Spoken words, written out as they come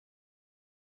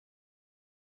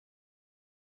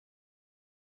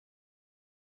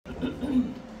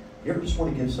You ever just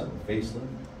want to give something a facelift?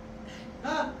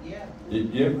 Yeah.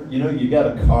 Did you ever, you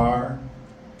got a car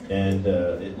and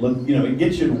it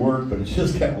gets you to work, but it's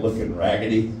just kind of looking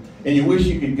raggedy. And you wish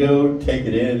you could go take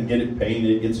it in and get it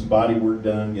painted, get some body work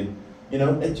done,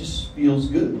 it just feels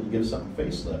good when you give something a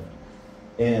facelift.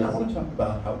 And I want to talk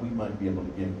about how we might be able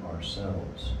to give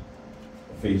ourselves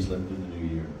a facelift in the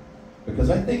new year.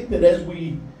 Because I think that as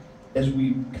we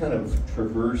kind of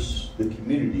traverse the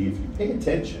community, if you pay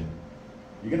attention,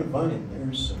 you're going to find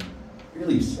there's some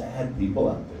really sad people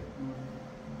out there.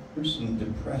 There's some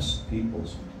depressed people,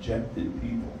 some dejected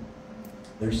people.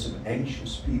 There's some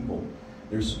anxious people.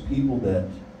 There's some people that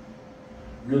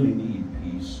really need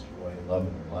peace, joy, and love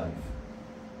in their life.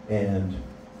 And,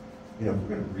 if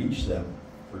we're going to reach them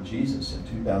for Jesus in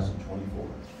 2024,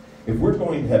 if we're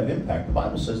going to have impact, the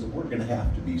Bible says that we're going to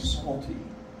have to be salty,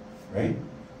 right?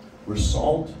 We're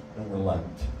salt and we're light.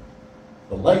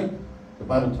 The light, the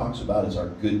Bible talks about, is our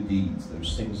good deeds,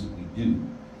 those things that we do,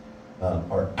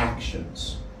 our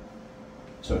actions.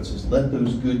 So it says, let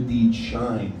those good deeds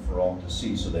shine for all to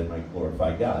see so they might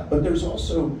glorify God. But there's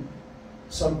also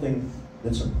something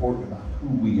that's important about who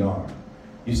we are.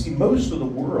 You see, most of the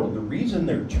world, the reason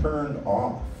they're turned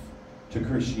off to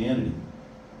Christianity,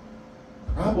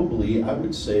 probably, I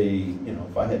would say,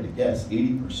 if I had to guess,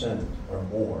 80% or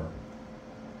more,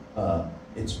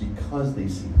 it's because they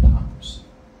see hypocrisy.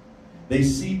 They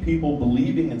see people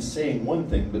believing and saying one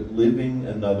thing, but living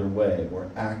another way or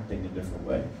acting a different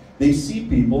way. They see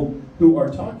people who are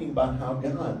talking about how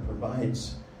God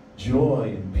provides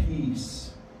joy and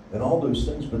peace and all those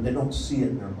things, but they don't see it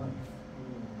in their life.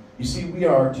 You see, we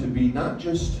are to be not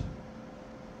just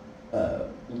the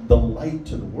light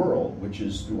to the world, which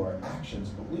is through our actions,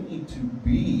 but we need to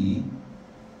be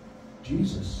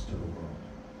Jesus to the world.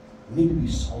 We need to be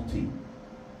salty.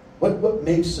 What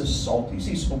makes us salty?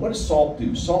 See, so what does salt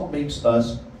do? Salt makes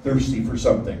us thirsty for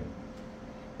something.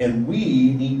 And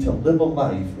we need to live a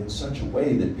life in such a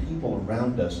way that people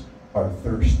around us are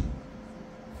thirsty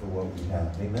for what we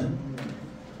have. Amen?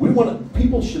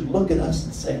 People should look at us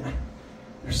and say,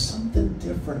 there's something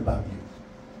different about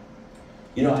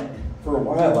you. For a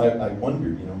while, I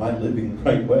wondered, am I living the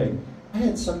right way? I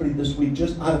had somebody this week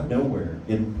just out of nowhere,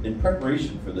 in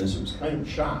preparation for this, it was kind of a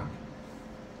shock.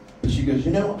 But she goes,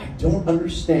 I don't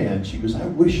understand. She goes, I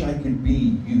wish I could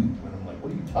be you. And I'm like,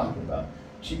 what are you talking about?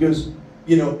 She goes,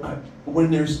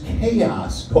 when there's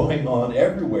chaos going on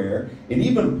everywhere, and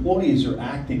even employees are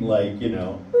acting like,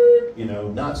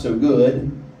 not so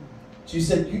good, she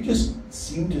said, you just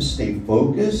seem to stay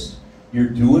focused. You're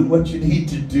doing what you need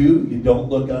to do. You don't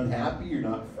look unhappy. You're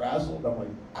not frazzled. I'm like,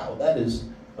 wow, that is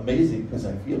amazing, because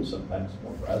I feel sometimes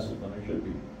more frazzled than I should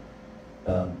be.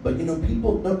 But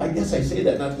people, no, I guess I say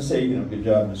that not to say, good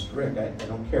job, Mr. Rick. I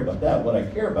don't care about that. What I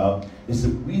care about is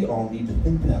that we all need to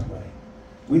think that way.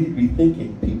 We need to be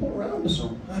thinking, people around us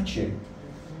are watching,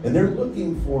 and they're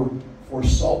looking for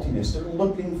saltiness. They're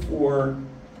looking for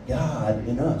God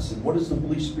in us. And what does the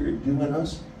Holy Spirit do in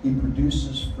us? He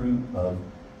produces fruit of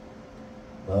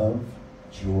love,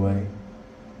 joy,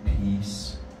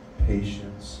 peace,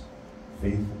 patience,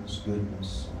 faithfulness,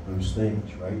 goodness, all those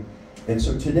things, right? And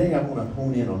so today I want to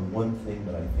hone in on one thing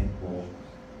that I think will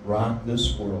rock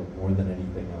this world more than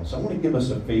anything else. I want to give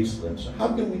us a facelift. So how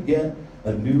can we get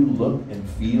a new look and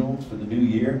feel for the new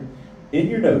year? In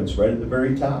your notes, right at the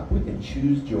very top, we can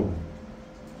choose joy.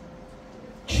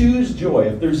 Choose joy.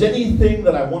 If there's anything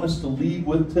that I want us to leave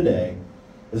with today,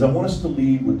 is I want us to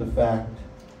leave with the fact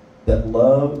that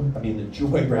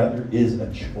joy rather, is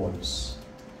a choice.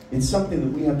 It's something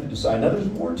that we have to decide. Now, there's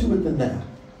more to it than that.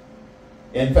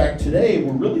 In fact, today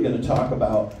we're really going to talk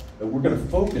about, we're going to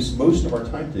focus most of our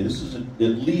time today. This is at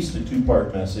least a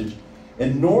two-part message.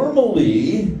 And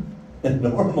normally,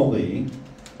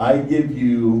 I give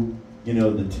you,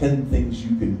 the 10 things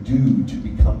you can do to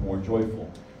become more joyful.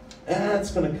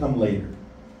 That's going to come later.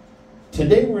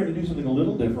 Today we're going to do something a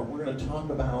little different. We're going to talk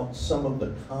about some of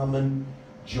the common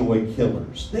joy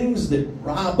killers, things that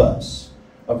rob us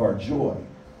of our joy.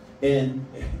 And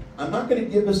I'm not going to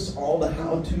give us all the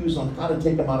how-tos on how to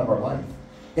take them out of our life.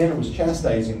 Hannah was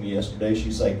chastising me yesterday.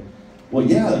 She's like, well,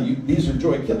 yeah, these are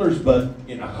joy killers, but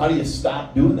how do you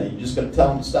stop doing that? You just going to tell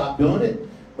them to stop doing it?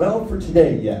 Well, for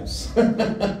today, yes.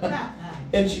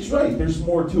 And she's right. There's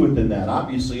more to it than that.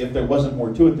 Obviously, if there wasn't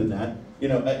more to it than that,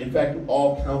 in fact,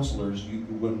 all counselors,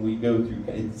 when we go through,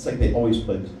 it's like they always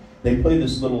play this. They play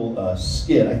this little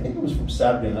skit. I think it was from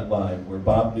Saturday Night Live, where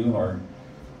Bob Newhart,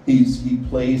 he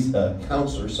plays a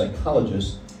counselor,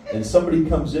 psychologist, and somebody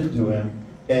comes into him,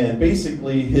 and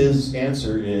basically his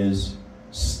answer is,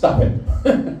 stop it.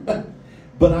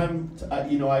 But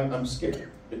I'm scared.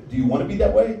 Do you want to be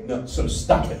that way? No, so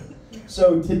stop it.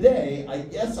 So today, I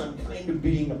guess I'm kind of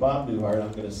being a Bob Newhart.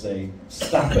 I'm going to say,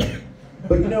 stop it.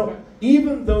 But you know,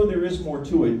 even though there is more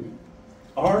to it,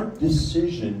 our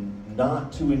decision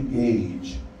not to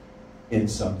engage in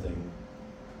something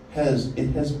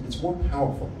it's more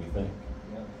powerful than we think.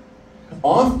 Yeah.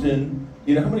 Often,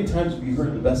 you know, how many times have you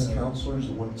heard the best counselors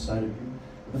on one side of you?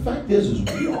 The fact is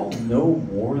we all know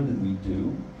more than we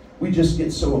do. We just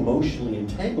get so emotionally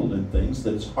entangled in things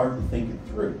that it's hard to think it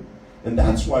through. And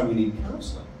that's why we need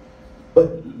counseling.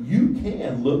 But you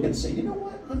can look and say, you know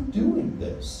what, I'm doing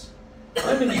this.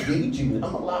 I'm engaging,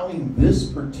 I'm allowing this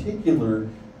particular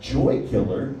joy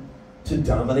killer to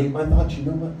dominate my thoughts. You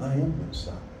know what, I am going to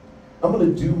stop. I'm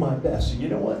going to do my best. And you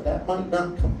know what, that might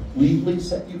not completely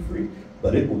set you free,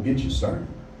 but it will get you started.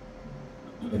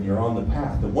 And you're on the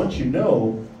path. And once you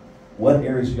know what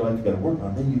areas of your life you've got to work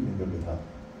on, then you can go get help,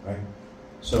 right?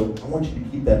 So I want you to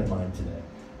keep that in mind today.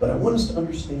 But I want us to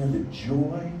understand that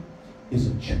joy is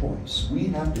a choice. We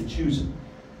have to choose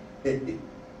it.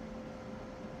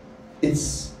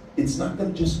 It's not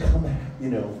going to just come,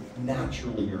 you know,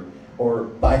 naturally or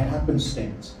by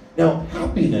happenstance. Now,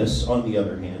 happiness, on the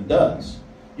other hand, does.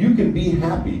 You can be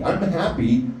happy. I'm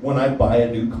happy when I buy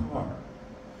a new car.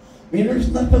 I mean, there's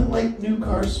nothing like new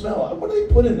car smell. What do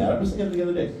they put in that? I was thinking the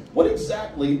other day. What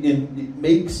exactly it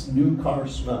makes new car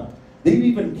smell? They've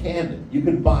even canned it. You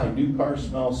can buy new car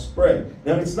smell spray.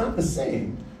 Now, it's not the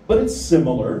same, but it's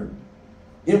similar.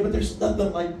 You know, but there's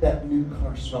nothing like that new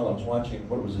car smell. I was watching,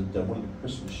 what was it, one of the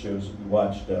Christmas shows that we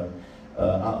watched,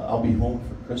 I'll Be Home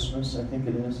for Christmas, I think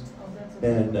it is.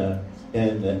 And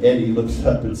Eddie looks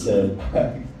up and said,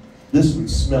 this would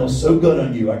smell so good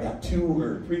on you. I got 2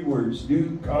 or 3 words,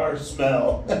 new car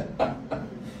smell.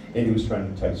 And he was trying to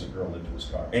entice a girl into his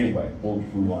car. Anyway, we'll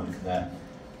move on from that.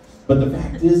 But the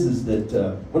fact is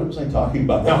that, what was I talking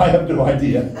about? Now I have no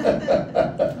idea.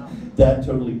 That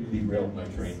totally derailed my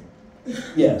train.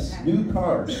 Yes, new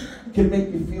cars can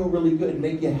make you feel really good and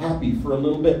make you happy for a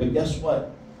little bit. But guess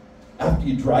what? After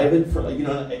you drive it for, you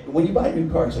know, when you buy a new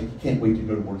car, it's like you can't wait to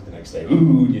go to work the next day.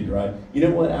 Ooh, you drive. You know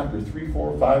what? After 3,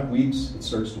 4, 5 weeks, it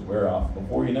starts to wear off.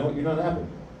 Before you know it, you're not happy.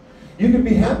 You can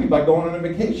be happy by going on a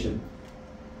vacation.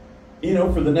 You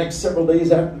know, for the next several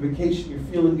days after the vacation, you're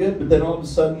feeling good, but then all of a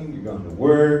sudden, you're going to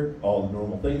work, all the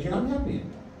normal things, you're not happy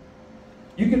anymore.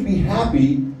 You can be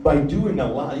happy by doing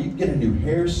a lot. You can get a new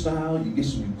hairstyle, you get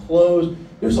some new clothes.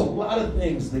 There's a lot of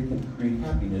things that can create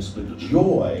happiness, but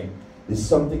joy is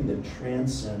something that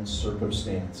transcends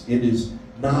circumstance. It is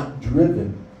not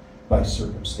driven by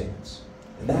circumstance.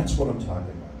 And that's what I'm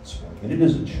talking about this morning. And it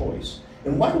is a choice.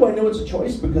 And why do I know it's a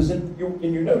choice? Because in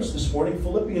your notes this morning,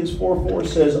 Philippians 4:4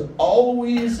 says,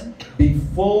 always be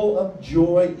full of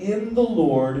joy in the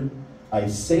Lord. I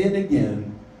say it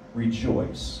again,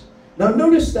 rejoice. Now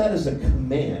notice that as a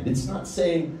command. It's not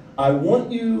saying, I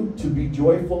want you to be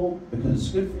joyful because it's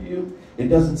good for you. It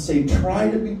doesn't say try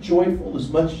to be joyful as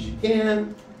much as you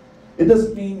can. It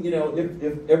doesn't mean, you know,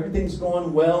 if everything's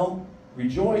going well,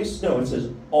 rejoice. No, it says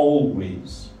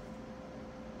always.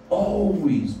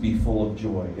 Always be full of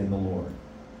joy in the Lord.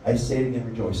 I say it again,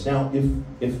 rejoice. Now, if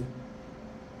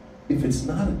it's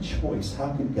not a choice,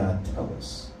 how could God tell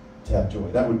us to have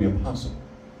joy? That would be impossible.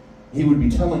 He would be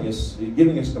telling us,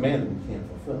 giving us a command that we can't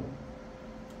fulfill.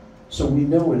 So we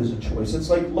know it is a choice. It's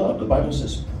like love. The Bible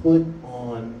says, put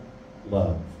on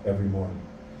love every morning.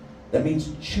 That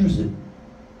means choose it.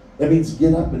 That means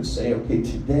get up and say, okay,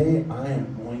 today I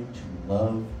am going to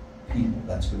love people.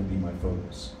 That's going to be my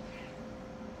focus.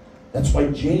 That's why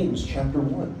James chapter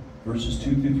 1, verses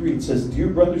 2 through 3, it says, dear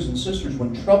brothers and sisters,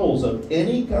 when troubles of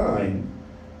any kind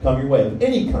come your way, of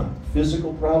any kind,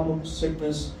 physical problems,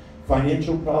 sickness,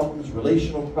 financial problems,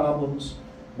 relational problems,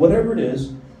 whatever it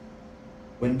is,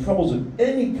 when troubles of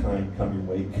any kind come your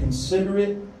way, consider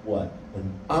it what?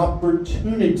 An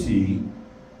opportunity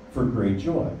for great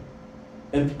joy.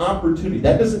 An opportunity.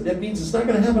 That means it's not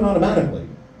going to happen automatically.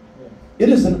 It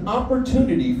is an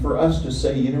opportunity for us to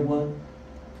say, you know what?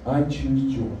 I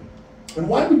choose joy. And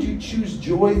why would you choose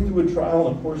joy through a trial?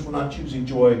 Of course, we're not choosing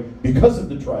joy because of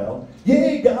the trial.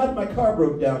 Yay, God, my car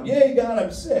broke down. Yay, God,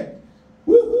 I'm sick.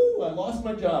 Woohoo, I lost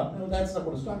my job. No, that's not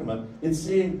what it's talking about. It's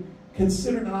saying,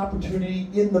 consider an opportunity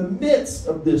in the midst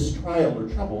of this trial or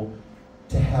trouble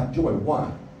to have joy.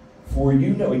 Why? For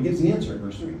you know, it gives the answer in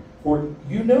verse 3. For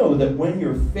you know that when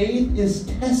your faith is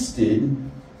tested,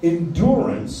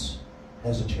 endurance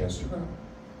has a chance to grow.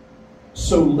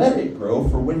 So let it grow,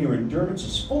 for when your endurance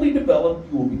is fully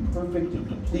developed, you will be perfect and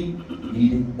complete,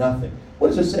 needing nothing.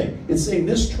 What is it saying? It's saying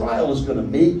this trial is going to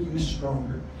make you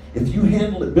stronger. If you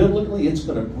handle it biblically, it's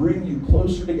going to bring you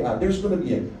closer to God. There's going to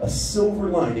be a silver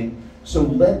lining. So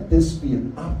let this be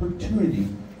an opportunity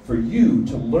for you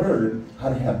to learn how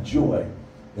to have joy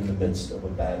in the midst of a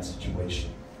bad situation.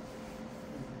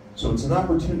 So it's an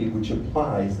opportunity which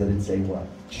implies that it's a what?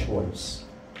 Choice.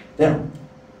 Now,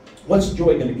 what's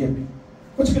joy going to give me?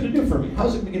 What's it going to do for me?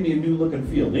 How's it going to give me a new look and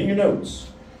feel? In your notes.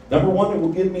 Number one, it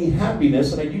will give me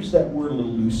happiness, and I use that word a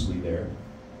little loosely there.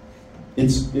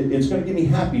 It's going to give me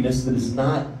happiness that is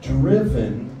not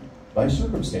driven by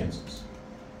circumstances.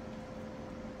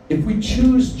 If we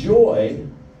choose joy,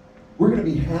 we're going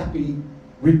to be happy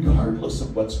regardless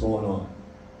of what's going on,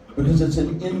 because it's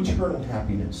an internal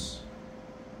happiness.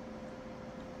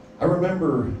 I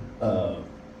remember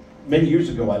many years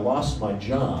ago I lost my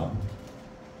job,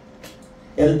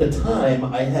 and at the time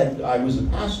I was a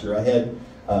pastor. I had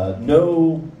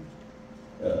no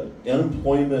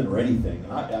unemployment or anything.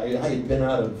 I had been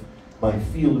out of my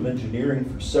field of engineering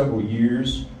for several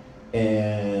years,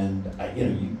 and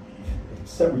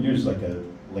several years is like a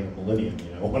millennium.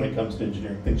 When it comes to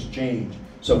engineering, things change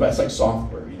so fast. Like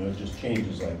software, it just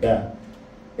changes like that.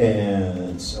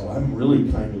 And so I'm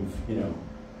really kind of,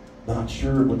 not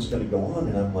sure what's going to go on,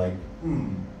 and I'm like,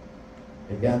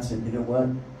 And God said, you know what?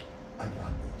 I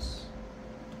got this.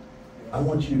 I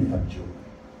want you to have joy.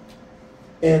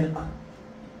 And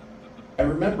I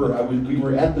remember we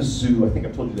were at the zoo. I think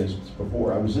I've told you this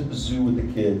before. I was at the zoo with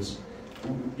the kids.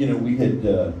 We had,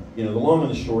 the long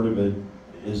and the short of it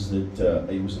is that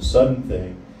it was a sudden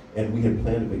thing, and we had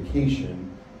planned a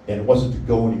vacation, and it wasn't to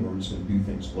go anywhere. We were just going to do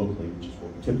things locally, which is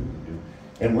what we typically do.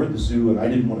 And we're at the zoo, and I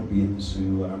didn't want to be at the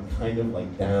zoo, and I'm kind of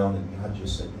like down, and God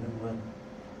just said, you know what?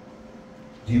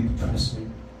 Do you trust me?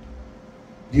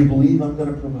 Do you believe I'm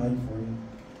going to provide for you?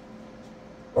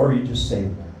 Or are you just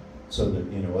saying that so that,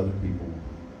 other people will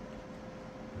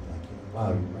be like, wow,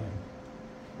 you're right.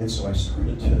 And so I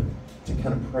started to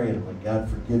kind of pray, and I'm like, God,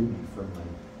 forgive me for my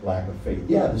lack of faith.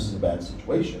 Yeah, this is a bad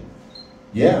situation.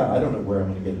 Yeah, I don't know where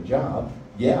I'm going to get a job.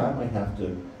 Yeah, I might have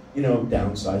to,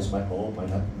 downsize my home. Might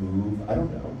have to move. I don't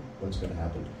know what's going to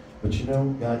happen. But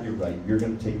God, you're right. You're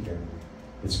going to take care of me.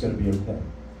 It's going to be okay.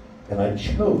 And I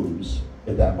chose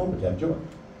at that moment to have joy.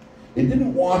 It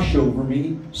didn't wash over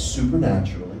me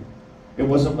supernaturally. It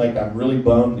wasn't like I'm really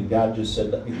bummed and God just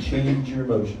said, let me change your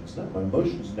emotions. No, my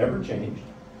emotions never changed.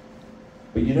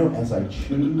 But as I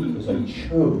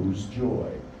chose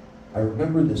joy, I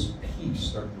remember this peace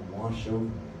starting to wash over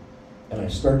me. And I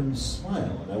started to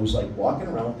smile. And I was like walking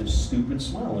around with this stupid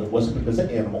smile. And it wasn't because of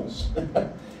animals.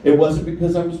 It wasn't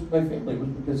because I was with my family. It was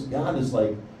because God is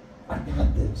like, I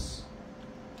got this.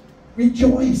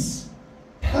 Rejoice.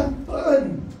 Have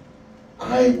fun.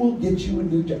 I will get you a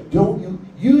new job. Don't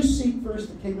you seek first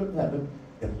the kingdom of heaven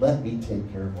and let me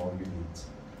take care of all your needs.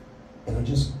 And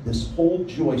this whole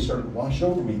joy started to wash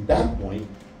over me at that point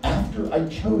after I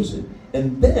chose it.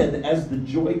 And then as the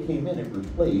joy came in, it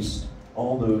replaced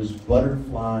all those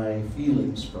butterfly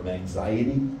feelings from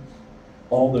anxiety,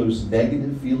 all those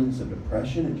negative feelings of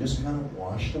depression. It just kind of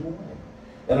washed them away.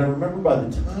 And I remember by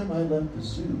the time I left the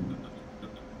zoo,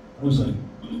 I was like,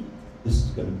 this is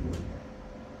going to be okay.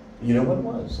 You know what it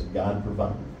was? And God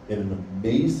provided in an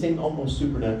amazing, almost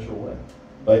supernatural way.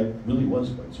 But it really was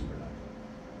quite supernatural.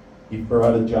 He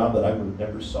provided a job that I would have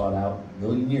never sought out in a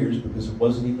million years because it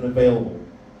wasn't even available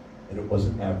and it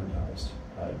wasn't advertised.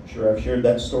 I'm sure I've shared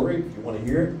that story. If you want to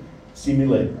hear it, see me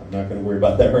later. I'm not going to worry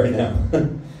about that right now.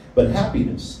 But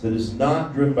happiness that is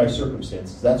not driven by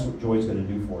circumstances, that's what joy is going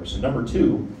to do for us. And number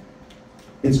two,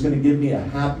 it's going to give me a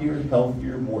happier,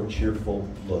 healthier, more cheerful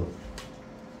look.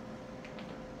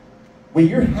 When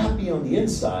you're happy on the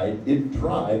inside, it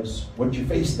drives what your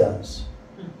face does.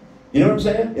 You know what I'm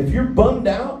saying? If you're bummed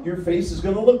out, your face is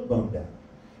going to look bummed out.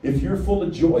 If you're full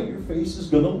of joy, your face is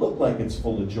going to look like it's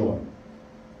full of joy.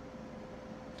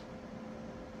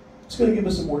 It's going to give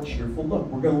us a more cheerful look.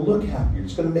 We're going to look happier.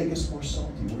 It's going to make us more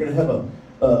salty. We're going to have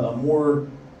a more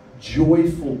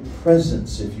joyful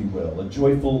presence, if you will. A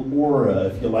joyful aura,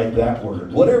 if you like that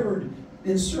word. Whatever,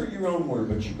 insert your own word,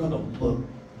 but you're going to look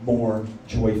more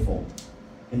joyful.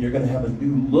 And you're going to have a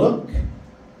new look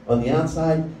on the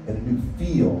outside and a new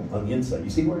feel on the inside. You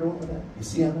see where we're going with that? You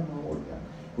see how that all worked out?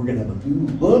 We're going to have a new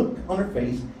look on our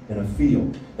face and a feel.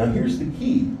 Now here's the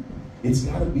key. It's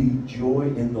got to be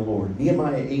joy in the Lord.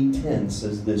 Nehemiah 8:10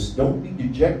 says this, don't be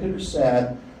dejected or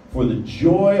sad for the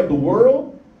joy of the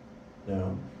world.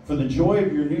 No. For the joy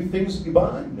of your new things that you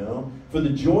buy. No. For the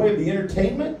joy of the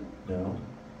entertainment. No.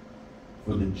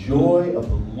 For the joy of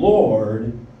the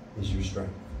Lord is your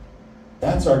strength.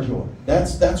 That's our joy.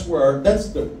 That's what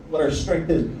our strength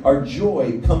is. Our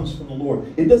joy comes from the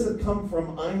Lord. It doesn't come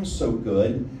from I'm so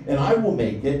good and I will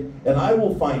make it and I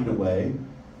will find a way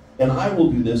and I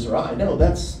will do this or I. No,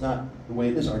 that's not the way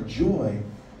it is. Our joy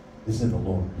is in the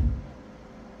Lord.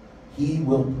 He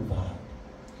will provide.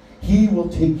 He will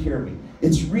take care of me.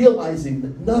 It's realizing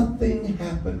that nothing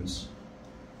happens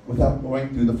without going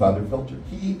through the Father filter.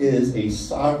 He is a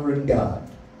sovereign God.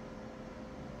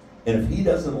 And if He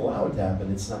doesn't allow it to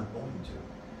happen, it's not going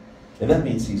to. And that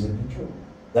means He's in control.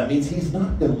 That means He's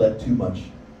not going to let too much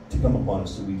to come upon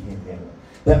us that we can't handle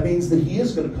it. That means that He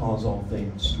is going to cause all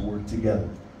things to work together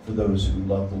for those who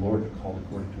love the Lord and called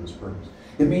according to His purpose.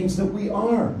 It means that we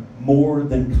are more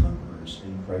than conquerors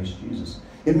in Christ Jesus.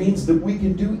 It means that we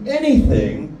can do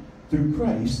anything through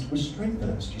Christ which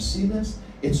strengthens us. Do you see this?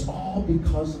 It's all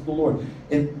because of the Lord.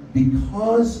 And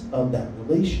because of that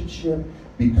relationship,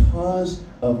 because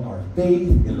of our faith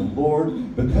in the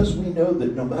Lord, because we know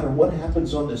that no matter what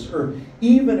happens on this earth,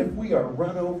 even if we are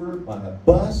run over by a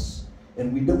bus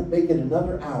and we don't make it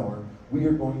another hour, we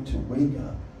are going to wake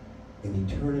up in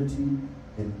eternity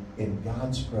in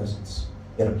God's presence,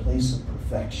 in a place of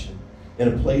perfection, in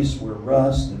a place where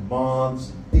rust and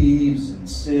moths and thieves and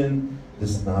sin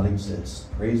does not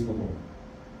exist. Praise the Lord.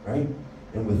 Right?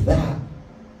 And with that,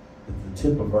 at the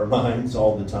tip of our minds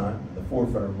all the time, in the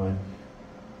forefront of our mind,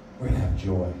 we're going to have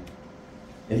joy.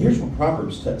 And here's what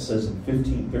Proverbs says in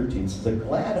 15:13. It says, a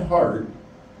glad heart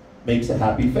makes a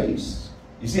happy face.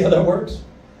 You see how that works?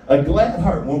 A glad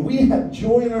heart. When we have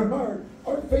joy in our heart,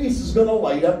 our face is going to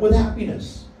light up with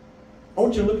happiness. I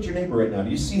want you to look at your neighbor right now. Do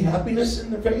you see happiness in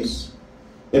their face?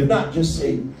 If not, just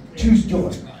say, choose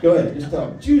joy. Go ahead, just tell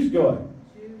them, choose joy.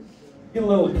 Get a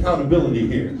little accountability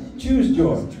here. Choose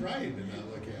joy. I was trying to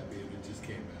not look happy and it just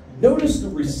came out. Notice the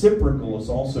reciprocal is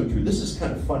also true. This is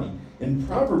kind of funny. In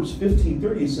Proverbs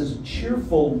 15:30, it says, a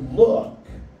cheerful look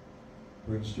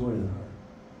brings joy to the heart.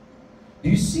 Do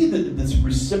you see this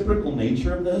reciprocal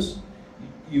nature of this?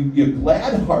 Your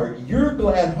glad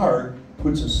heart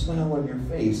puts a smile on your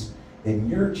face, and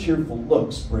your cheerful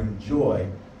looks bring joy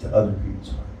to other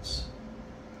people's hearts.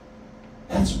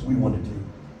 That's what we want to do.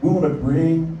 We want to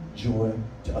bring joy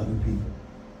to other people.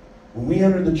 When we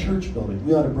enter the church building,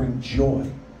 we ought to bring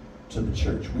joy to the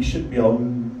church. We shouldn't be all,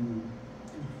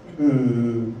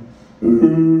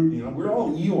 we're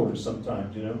all Eeyores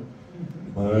sometimes,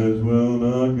 Might as well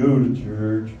not go to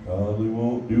church. Probably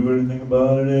won't do anything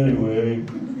about it anyway.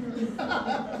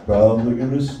 Probably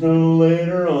going to snow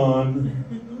later on.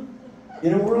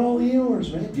 We're all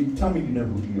Eeyores, man. You tell me you know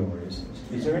who Eeyore is.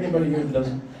 Is there anybody here that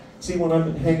doesn't? See, when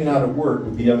I'm hanging out at work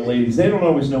with the young ladies, they don't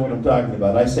always know what I'm talking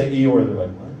about. I say Eeyore, they're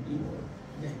like, what?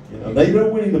 Eeyore? They know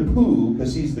Winnie the Pooh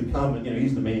because he's the common,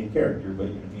 he's the main character, but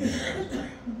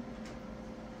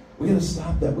we got to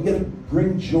stop that. We got to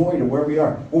bring joy to where we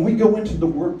are. When we go into the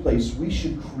workplace, we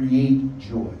should create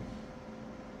joy.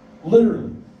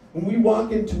 Literally. When we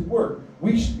walk into work,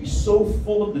 we should be so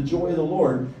full of the joy of the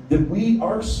Lord that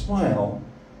our smile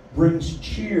brings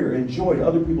cheer and joy to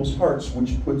other people's hearts,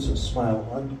 which puts a smile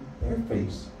on their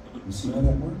face. You see how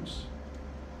that works?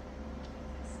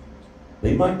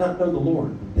 They might not know the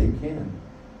Lord, but they can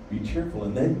be cheerful,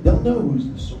 and they'll know who's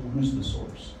the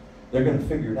source. They're going to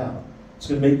figure it out. It's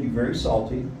going to make you very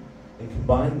salty, and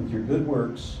combined with your good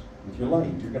works, with your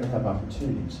light, you're going to have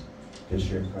opportunities to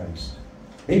share Christ.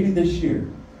 Maybe this year,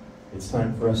 it's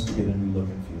time for us to get a new look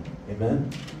and feel. Amen?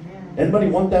 Anybody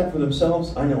want that for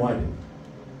themselves? I know I do.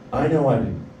 I know I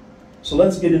do. So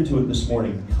let's get into it this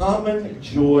morning. Common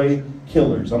joy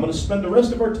killers. I'm going to spend the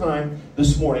rest of our time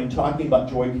this morning talking about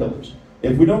joy killers.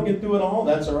 If we don't get through it all,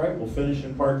 that's all right. We'll finish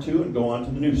in part 2 and go on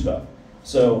to the new stuff.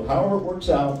 So however it works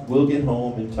out, we'll get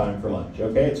home in time for lunch.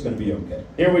 Okay? It's going to be okay.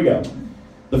 Here we go.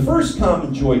 The first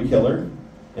common joy killer,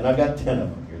 and I've got 10 of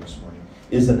them here this morning,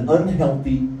 is an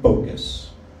unhealthy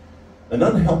focus. An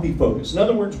unhealthy focus. In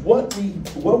other words, what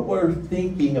we're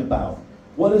thinking about.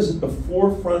 What is at the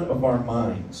forefront of our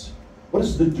minds? What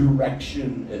is the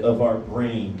direction of our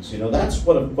brains? That's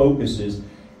what a focus is.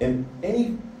 And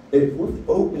if we're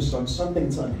focused on something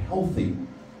that's unhealthy,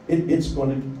 it's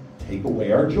going to take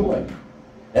away our joy.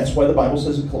 That's why the Bible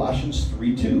says in Colossians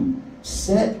 3:2,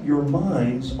 set your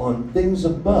minds on things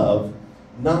above,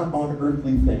 not on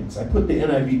earthly things. I put the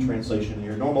NIV translation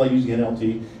here. Normally I use the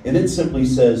NLT, and it simply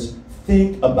says,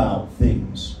 think about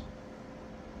things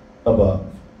above.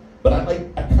 But I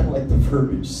kind of like the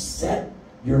verbiage, set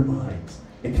your minds.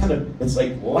 It's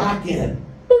like lock in.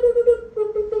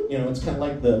 It's kind of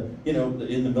like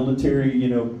in the military,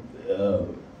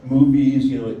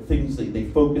 movies, things they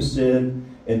focus in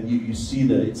and you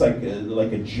see it's like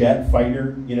a jet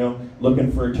fighter,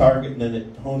 looking for a target, and then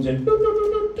it hones in,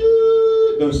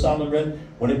 goes solid red.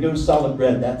 When it goes solid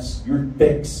red, you're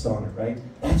fixed on it, right?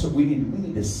 That's what we need. We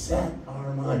need to set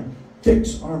our mind,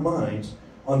 fix our minds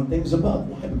on things above.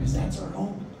 Why? Because that's our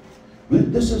home.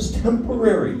 This is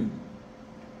temporary.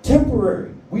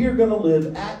 Temporary. We are going to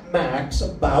live at max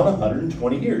about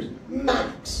 120 years.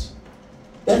 Max.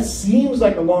 That seems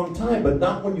like a long time, but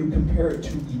not when you compare it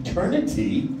to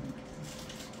eternity,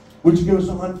 which goes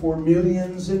on for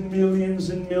millions and millions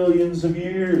and millions of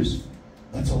years.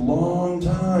 That's a long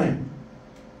time.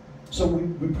 So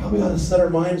we probably ought to set our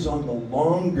minds on the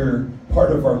longer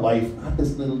part of our life, not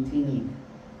this little teeny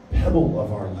pebble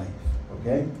of our life,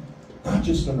 okay? Not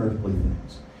just on earthly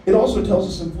things. It also tells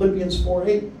us in Philippians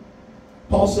 4:8,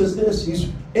 Paul says this, he's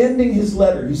ending his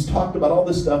letter. He's talked about all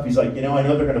this stuff. He's like, I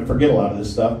know they're going to forget a lot of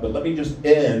this stuff, but let me just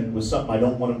end with something I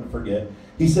don't want them to forget.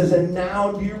 He says, and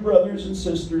now, dear brothers and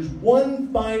sisters,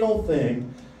 one final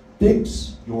thing,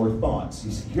 fix your thoughts.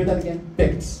 You hear that again?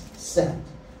 Fix, set.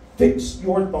 Fix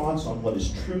your thoughts on what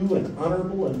is true and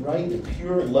honorable and right and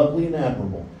pure and lovely and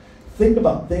admirable. Think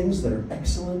about things that are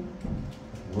excellent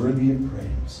and worthy of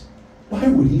praise. Why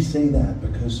would he say that?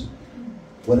 Because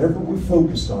whatever we're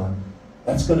focused on,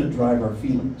 that's going to drive our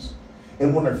feelings.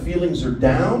 And when our feelings are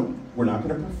down, we're not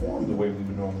going to perform the way we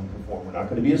would normally perform. We're not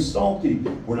going to be as salty.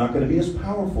 We're not going to be as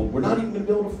powerful. We're not even going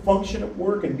to be able to function at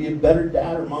work and be a better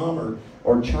dad or mom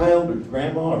or child or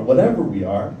grandma or whatever we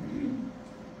are.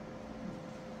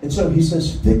 And so he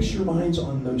says, fix your minds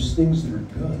on those things that are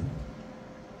good.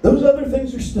 Those other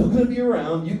things are still going to be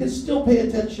around. You can still pay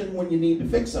attention when you need to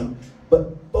fix them,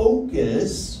 but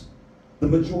focus the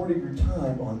majority of your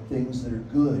time on things that are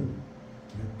good,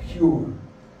 that are pure,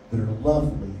 that are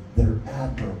lovely, that are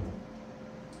admirable.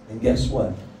 And guess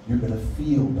what? You're going to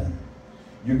feel better.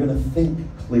 You're going to think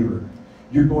clearer.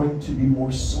 You're going to be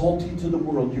more salty to the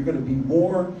world. You're going to be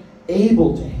more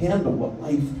able to handle what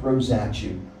life throws at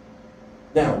you.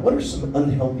 Now, what are some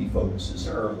unhealthy focuses?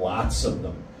 There are lots of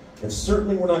them. And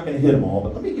certainly we're not going to hit them all,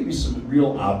 but let me give you some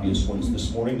real obvious ones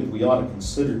this morning that we ought to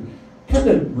consider kind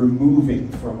of removing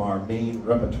from our main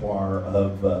repertoire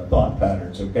of thought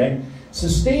patterns, okay?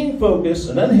 Sustained focus,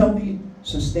 an unhealthy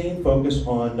sustained focus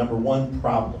on, number one,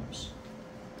 problems.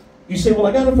 You say, well,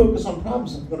 I got to focus on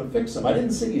problems. I'm going to fix them. I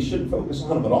didn't say you shouldn't focus on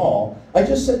them at all. I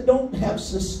just said don't have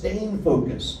sustained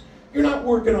focus. You're not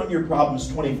working on your problems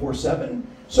 24/7.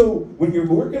 So when you're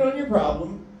working on your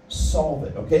problem, solve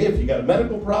it, okay? If you got a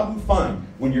medical problem, fine.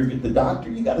 When you're at the doctor,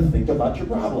 you got to think about your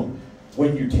problem.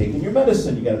 When you're taking your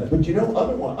medicine, you got to,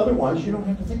 but otherwise you don't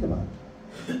have to think about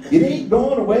it. It ain't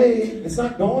going away. It's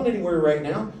not going anywhere right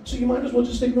now. So you might as well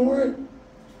just ignore it.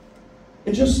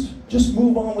 And just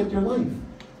move on with your life.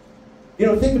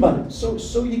 Think about it.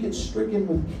 So you get stricken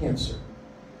with cancer.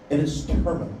 And it's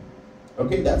terminal.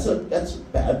 Okay, that's a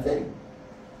bad thing.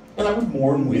 And I would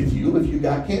mourn with you if you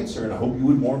got cancer, and I hope you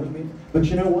would mourn with me. But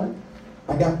you know what?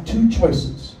 I got two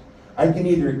choices. I can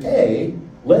either A,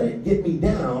 let it get me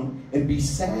down and be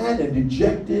sad and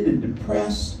dejected and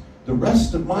depressed the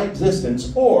rest of my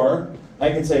existence, or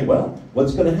I can say, well,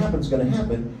 what's going to happen is going to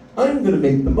happen. I'm going to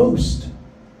make the most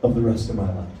of the rest of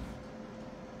my life.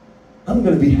 I'm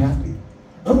going to be happy.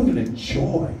 I'm going to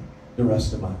enjoy the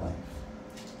rest of my life.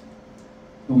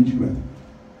 Who would you rather?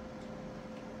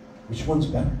 Which one's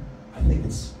better? I think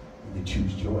it's when you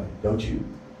choose joy, don't you?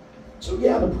 So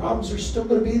yeah, the problems are still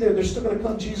going to be there. They're still going to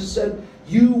come. Jesus said,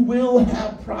 you will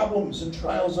have problems and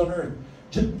trials on earth.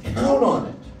 Just count on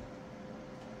it.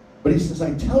 But he says,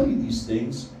 I tell you these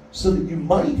things so that you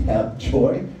might have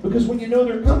joy, because when you know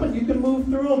they're coming, you can move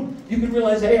through them. You can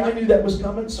realize, hey, I knew that was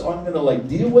coming, so I'm going to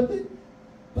deal with it,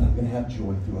 but I'm going to have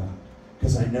joy throughout,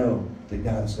 because I know that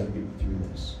God is going to get me through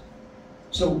this.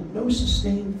 So no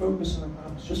sustained focus on the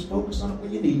problems. Just focus on it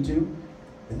when you need to,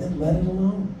 and then let it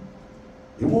alone.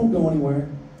 It won't go anywhere.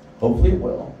 Hopefully it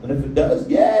will. And if it does,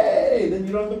 yay! Then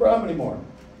you don't have the problem anymore.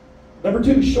 Number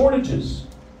two, shortages.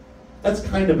 That's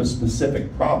kind of a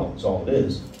specific problem, is all it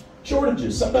is.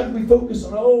 Shortages. Sometimes we focus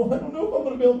on, I don't know if I'm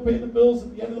going to be able to pay the bills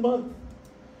at the end of the month.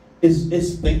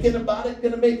 Is thinking about it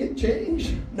going to make it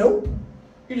change? Nope.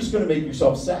 You're just going to make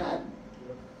yourself sad.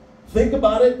 Think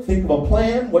about it. Think of a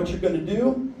plan, what you're going to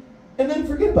do, and then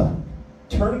forget about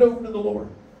it. Turn it over to the Lord.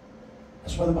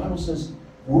 That's why the Bible says,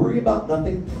 worry about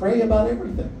nothing, pray about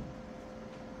everything.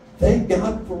 Thank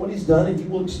God for what he's done, and you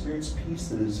will experience peace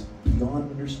that is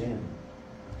beyond understanding.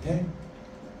 Okay?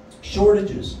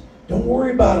 Shortages. Don't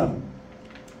worry about them.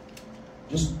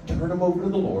 Just turn them over to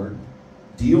the Lord.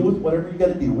 Deal with whatever you got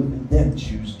to deal with, and then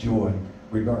choose joy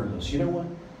regardless. You know what?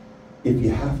 If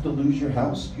you have to lose your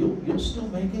house, you'll still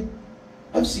make it.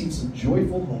 I've seen some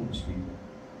joyful homeless people.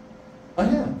 I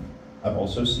have. I've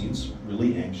also seen some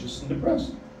really anxious and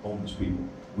depressed homeless people.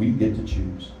 We get to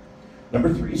choose.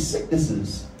 Number 3,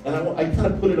 sicknesses. And I kind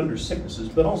of put it under sicknesses,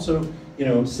 but also,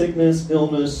 sickness,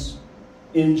 illness,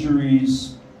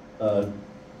 injuries,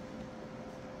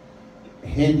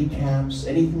 handicaps,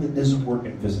 anything that isn't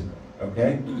working physically,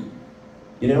 okay?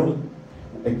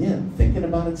 Again, thinking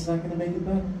about it's not going to make it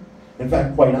better. In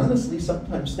fact, quite honestly,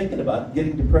 sometimes thinking about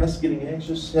getting depressed, getting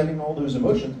anxious, having all those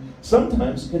emotions,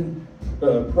 sometimes can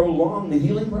prolong the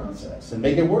healing process and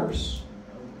make it worse.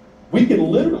 We can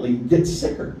literally get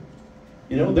sicker.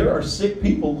 There are sick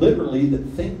people literally that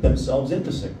think themselves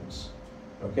into sickness.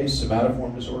 Okay,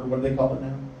 somatoform disorder, what do they call it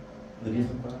now?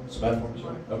 Somatoform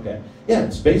disorder? Okay. Yeah,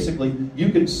 it's basically, you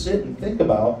can sit and think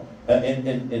about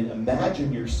and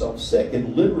imagine yourself sick,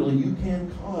 and literally you can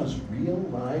cause real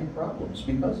life problems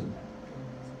because of that.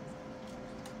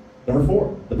 Number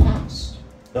 4, the past.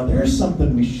 Now there's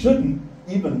something we shouldn't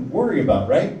even worry about,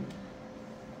 right?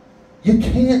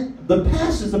 The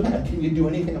past is the past. Can you do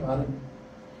anything about it?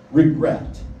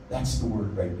 Regret. That's the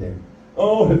word right there.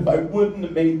 Oh, if I wouldn't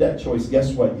have made that choice,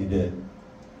 guess what you did?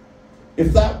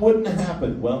 If that wouldn't have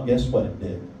happened, well, guess what it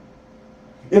did?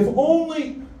 If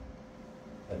only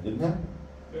that didn't happen.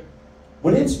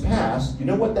 When it's past, you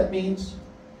know what that means?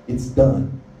 It's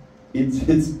done.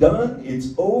 It's done.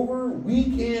 It's over.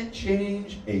 We can't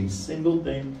change a single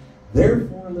thing.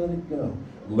 Therefore, let it go.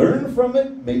 Learn from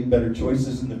it. Make better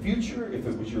choices in the future. If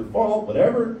it was your fault,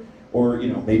 whatever. Or,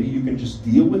 maybe you can just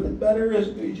deal with it better as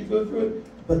you go through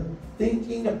it. But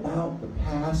thinking about the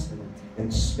past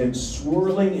and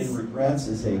swirling in regrets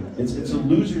it's a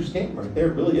loser's game right there.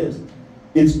 It really is.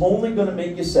 It's only going to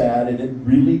make you sad, and it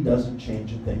really doesn't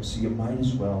change a thing. So you might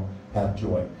as well have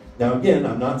joy. Now, again,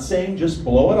 I'm not saying just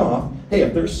blow it off. Hey,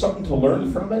 if there's something to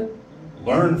learn from it,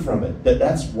 learn from it.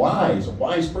 That's wise. A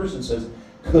wise person says,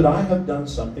 could I have done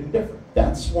something different?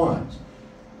 That's wise.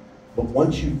 But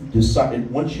once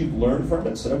you've learned from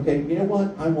it, said, okay, you know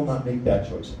what? I will not make that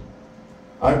choice anymore.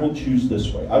 I will choose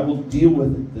this way. I will deal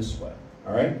with it this way.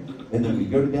 All right? And then we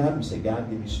go to God and we say, God,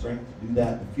 give me strength to do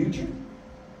that in the future.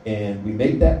 And we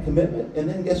make that commitment. And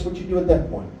then guess what you do at that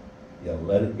point? You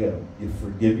let it go. You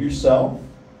forgive yourself.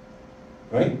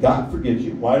 Right? God forgives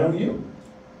you. Why don't you?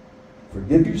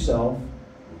 Forgive yourself.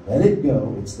 Let it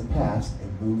go. It's the past.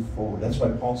 And move forward. That's why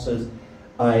Paul says,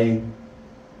 I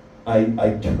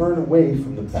turn away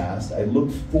from the past. I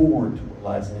look forward to what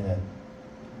lies ahead.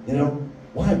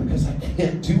 Why? Because I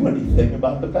can't do anything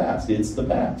about the past. It's the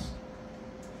past.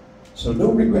 So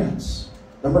no regrets.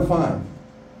 Number 5,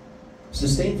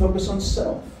 sustained focus on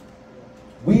self.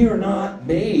 We are not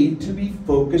made to be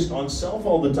focused on self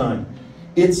all the time.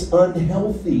 It's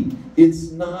unhealthy.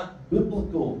 It's not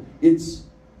biblical. It's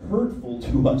hurtful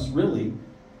to us, really.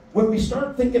 When we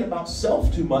start thinking about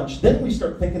self too much, then we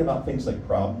start thinking about things like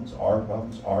problems,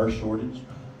 our shortage,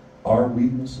 our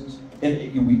weaknesses.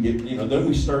 And we get, then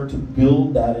we start to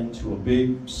build that into a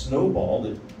big snowball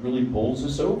that really bowls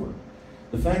us over.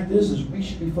 The fact is we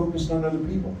should be focused on other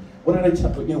people. What did I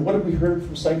tell you? What have we heard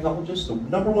from psychologists? The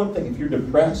number one thing, if you're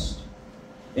depressed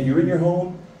and you're in your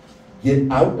home, get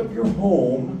out of your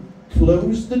home,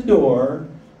 close the door,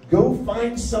 go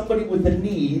find somebody with a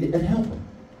need and help them.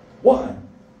 Why?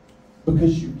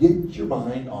 Because you get your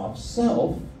mind off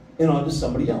self and onto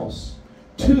somebody else.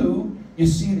 2, you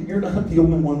see that you're not the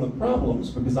only one with problems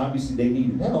because obviously they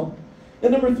needed help.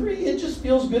 And number 3, it just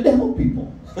feels good to help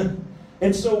people.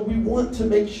 And so we want to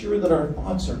make sure that our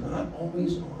thoughts are not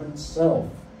always on self.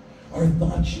 Our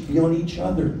thoughts should be on each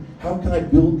other. How can I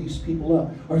build these people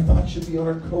up? Our thoughts should be on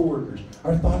our coworkers.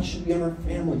 Our thoughts should be on our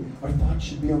family. Our thoughts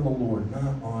should be on the Lord,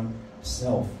 not on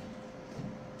self.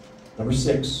 Number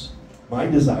 6, my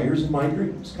desires and my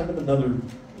dreams. Kind of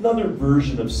another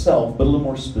version of self, but a little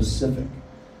more specific.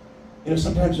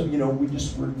 Sometimes,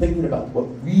 we're thinking about what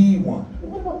we want.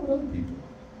 What about what other people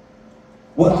want?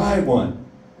 What I want?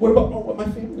 What about what my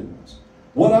family wants?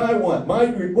 What I want, my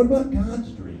dream. What about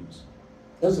God's dreams?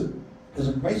 As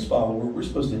a Christ follower, we're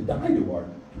supposed to die to our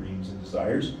dreams and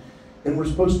desires, and we're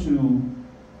supposed to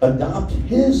adopt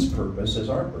His purpose as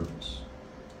our purpose.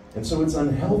 And so it's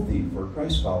unhealthy for a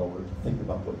Christ follower to think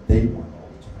about what they want all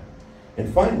the time.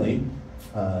 And finally,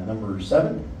 number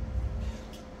 7,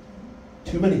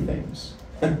 too many things.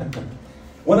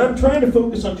 When I'm trying to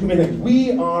focus on too many things,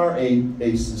 we are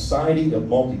a society of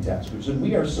multitaskers, and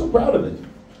we are so proud of it.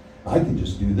 I can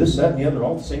just do this, that, and the other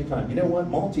all at the same time. You know what?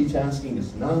 Multitasking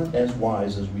is not as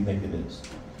wise as we think it is.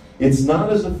 It's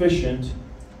not as efficient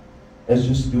as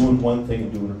just doing one thing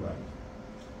and doing it right.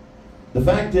 The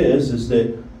fact is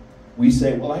that we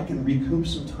say, well, I can recoup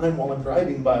some time while I'm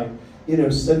driving by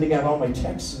sending out all my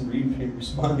texts and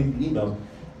responding to emails.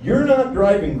 You're not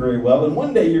driving very well, and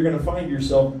one day you're going to find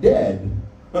yourself dead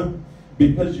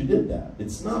because you did that.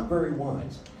 It's not very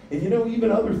wise. And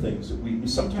even other things that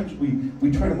sometimes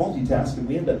we try to multitask, and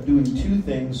we end up doing two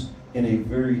things in a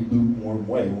very lukewarm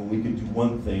way when we could do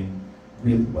one thing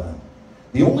really well.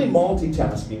 The only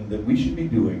multitasking that we should be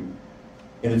doing,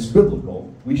 and it's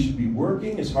biblical, we should be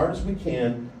working as hard as we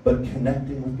can, but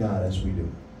connecting with God as we do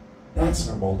it. That's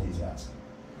our multitasking.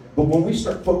 But when we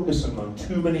start focusing on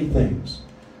too many things,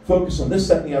 focus on this,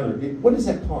 that, and the other, what does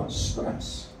that cause?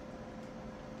 Stress.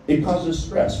 It causes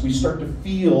stress. We start to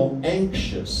feel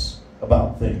anxious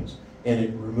about things, and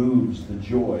it removes the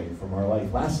joy from our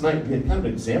life. Last night, we had kind of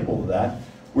an example of that.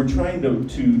 We're trying to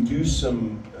do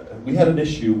some, we had an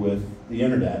issue with the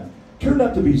internet. Turned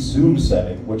out to be Zoom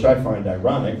setting, which I find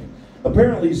ironic.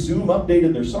 Apparently, Zoom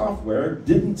updated their software,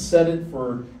 didn't set it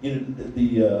for,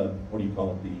 the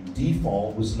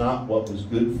default was not what was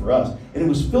good for us. And it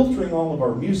was filtering all of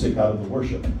our music out of the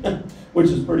worship, which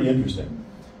is pretty interesting.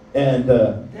 And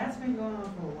that's been going on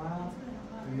for a while.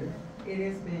 It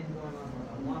has been going on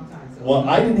for a long time. So well,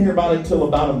 I didn't hear about it till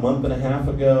about a month and a half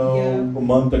ago, a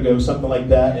month ago, something like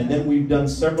that. And then we've done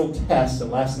several tests,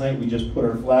 and last night we just put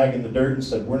our flag in the dirt and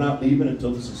said, we're not leaving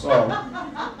until this is solved.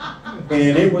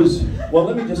 And it was, well,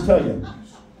 let me just tell you,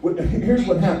 here's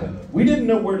what happened. We didn't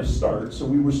know where to start, so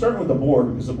we were starting with the board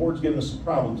because the board's given us some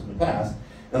problems in the past.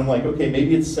 And I'm like, okay,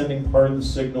 maybe it's sending part of the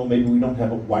signal, maybe we don't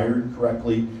have it wired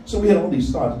correctly. So we had all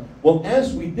these thoughts. Well,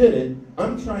 as we did it,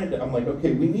 I'm like,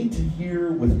 okay, we need to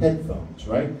hear with headphones,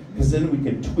 right? Because then we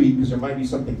can tweak, because there might be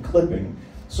something clipping.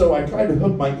 So I tried to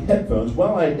hook my headphones.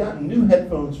 Well, I had gotten new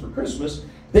headphones for Christmas.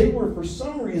 They were, for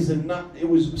some reason,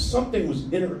 something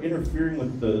was interfering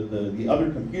with the other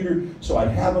computer, so I'd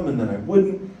have them and then I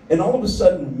wouldn't. And all of a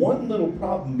sudden, one little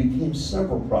problem became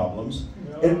several problems.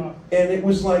 And it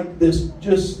was like this, it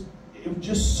was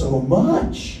just so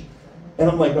much. And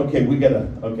I'm like, okay,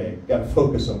 gotta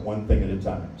focus on one thing at a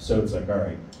time. So it's like, all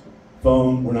right,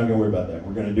 phone, we're not gonna worry about that.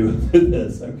 We're gonna do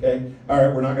this, okay? All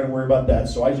right, we're not gonna worry about that.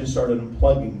 So I just started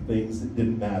unplugging things that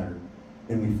didn't matter.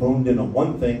 And we phoned in on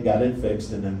one thing, got it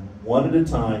fixed, and then one at a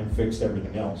time fixed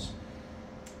everything else.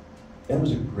 That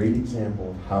was a great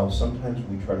example of how sometimes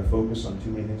we try to focus on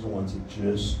too many things at once, it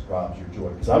just robs your joy.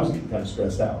 Because I was getting kind of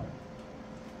stressed out.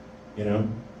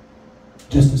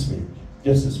 Just a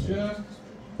smidge.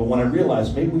 But when I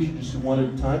realized maybe we should just do one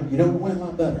at a time, it went a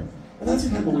lot better. And that's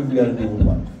kind of what we've got to do with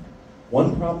life.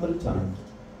 One problem at a time.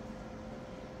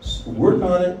 Work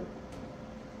on it,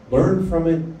 learn from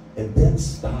it, and then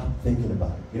stop thinking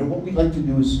about it. What we like to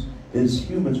do is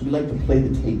humans, we like to play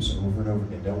the tapes over and over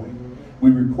again, don't we?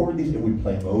 We record these and we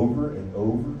play them over and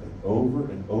over and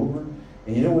over and over.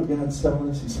 And you know what God's telling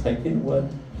us? He's like, you know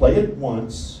what? Play it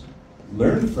once,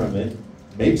 learn from it,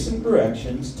 make some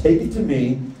corrections, take it to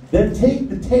me, then take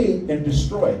the tape and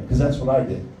destroy it, because that's what I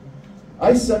did.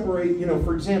 I separate,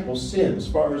 for example, sin as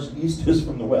far as east is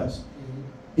from the west.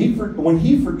 When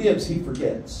he forgives, he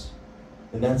forgets.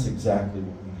 And that's exactly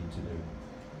what we need to do.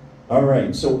 All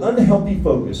right, so unhealthy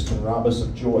focus can rob us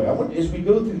of joy. As we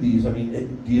go through these,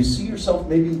 do you see yourself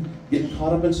maybe getting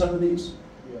caught up in some of these?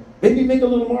 Maybe make a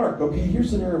little mark. Okay,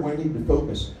 here's an area where I need to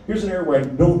focus. Here's an area where I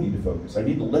don't need to focus. I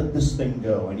need to let this thing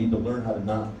go. I need to learn how to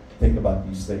not think about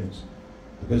these things.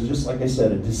 Because just like I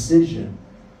said, a decision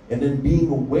and then being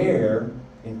aware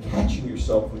and catching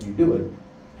yourself when you do it,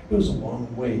 that goes a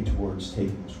long way towards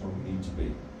taking us where we need to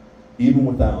be, even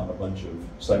without a bunch of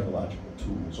psychological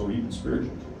tools or even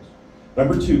spiritual tools.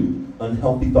 Number 2,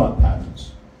 unhealthy thought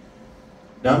patterns.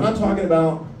 Now, I'm not talking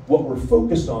about what we're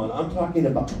focused on. I'm talking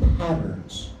about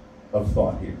patterns of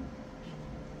thought here.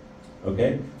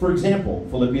 Okay? For example,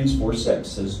 Philippians 4:6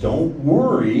 says, don't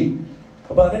worry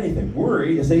about anything.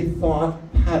 Worry is a thought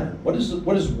pattern. What is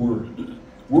worry?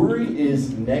 Worry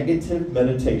is negative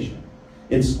meditation.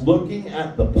 It's looking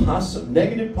at the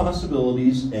negative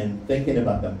possibilities and thinking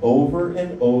about them over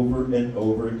and over and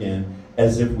over again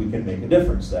as if we can make a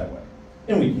difference that way.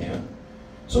 And we can't.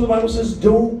 So the Bible says,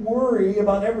 don't worry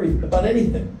about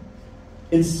anything.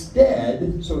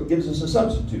 Instead, so it gives us a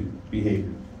substitute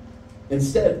behavior.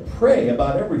 Instead, pray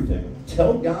about everything.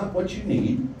 Tell God what you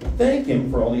need. Thank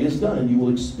Him for all He has done, and you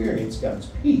will experience God's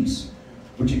peace,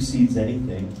 which exceeds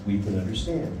anything we can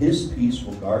understand. His peace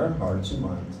will guard our hearts and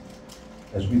minds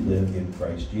as we live in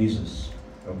Christ Jesus.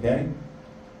 Okay?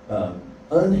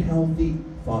 Unhealthy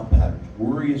thought patterns.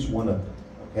 Worry is one of them.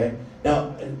 Okay?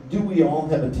 Now, do we all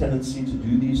have a tendency to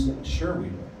do these things? Sure we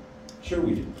do. Sure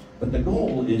we do. But the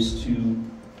goal is to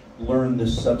learn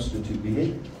this substitute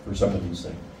behavior for some of these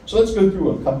things. So let's go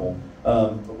through a couple.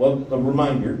 Well, a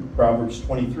reminder, Proverbs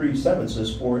 23:7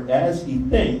 says, "For as he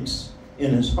thinks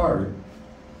in his heart,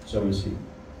 so is he."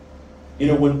 You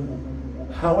know,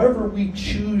 however we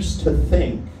choose to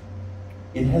think,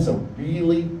 it has a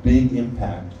really big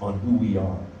impact on who we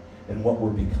are and what we're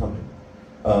becoming.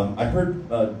 I heard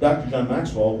Dr. John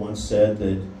Maxwell once said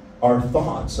that our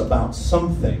thoughts about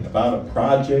something, about a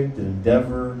project, an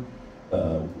endeavor,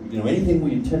 anything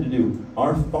we intend to do,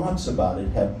 our thoughts about it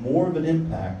have more of an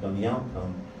impact on the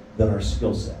outcome than our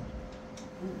skill set.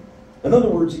 In other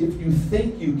words, if you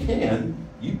think you can,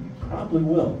 you probably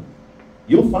will.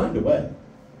 You'll find a way.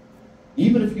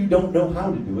 Even if you don't know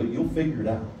how to do it, you'll figure it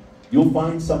out. You'll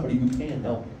find somebody who can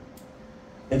help you.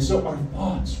 And so our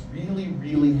thoughts really,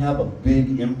 really have a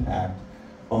big impact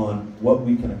on what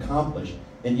we can accomplish.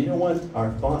 And you know what?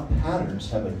 Our thought patterns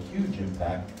have a huge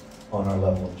impact on our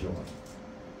level of joy.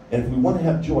 And if we want to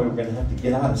have joy, we're going to have to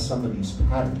get out of some of these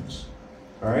patterns.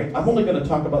 All right? I'm only going to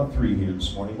talk about 3 here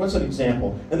this morning. What's an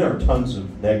example? And there are tons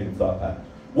of negative thought patterns.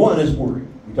 One is worry.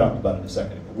 We talked about it a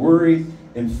second ago. Worry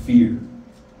and fear.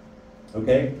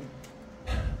 Okay?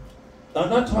 I'm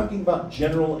not talking about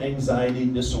general anxiety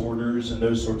disorders and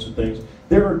those sorts of things.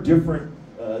 There are different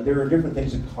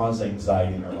things that cause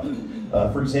anxiety in our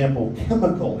life. For example,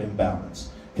 chemical imbalance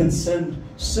can send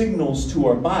signals to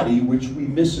our body which we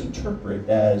misinterpret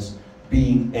as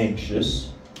being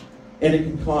anxious, and it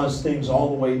can cause things all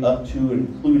the way up to and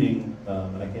including,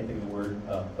 and I can't think of the word,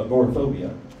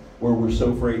 agoraphobia, where we're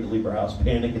so afraid to leave our house,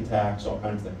 panic attacks, all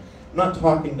kinds of things. I'm not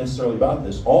talking necessarily about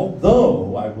this,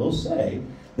 although I will say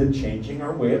that changing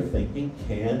our way of thinking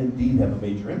can indeed have a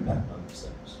major impact on these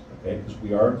things, okay? Because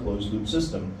we are a closed-loop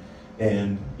system,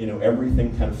 and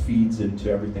everything kind of feeds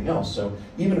into everything else. So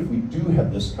even if we do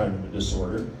have this kind of a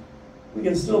disorder, we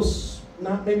can still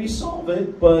not maybe solve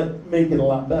it, but make it a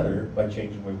lot better by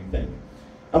changing the way we think.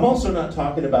 I'm also not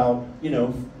talking about,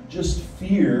 just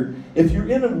fear. If you're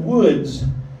in the woods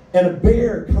and a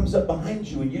bear comes up behind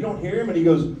you and you don't hear him and he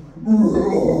goes,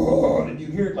 "Roar," and you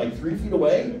hear it like 3 feet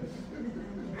away,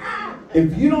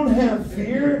 if you don't have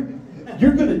fear,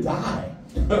 you're going to die,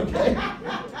 okay?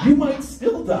 You might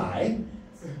still die,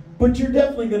 but you're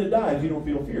definitely going to die if you don't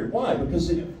feel fear. Why?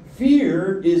 Because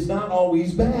fear is not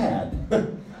always bad.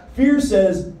 Fear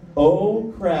says,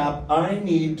 "Oh crap, I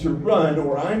need to run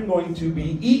or I'm going to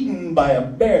be eaten by a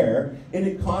bear," and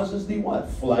it causes the what?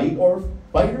 Fight or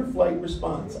flight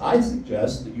response. I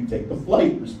suggest that you take the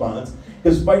flight response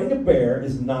because fighting a bear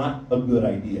is not a good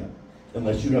idea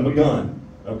unless you have a gun.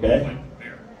 Okay?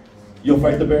 You'll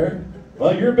fight the bear?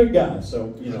 Well, you're a big guy,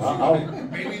 so, I'll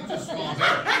Maybe it's a small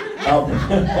bear.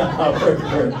 I'll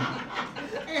prepare.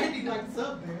 Andy likes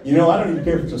up there. I don't even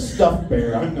care if it's a stuffed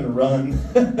bear. I'm going to run.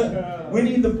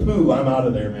 Winnie the Pooh, I'm out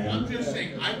of there, man. I'm just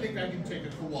saying, I think I can take a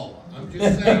koala. I'm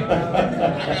just saying.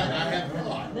 I have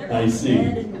thought. I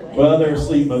see. Well, they're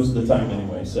asleep most of the time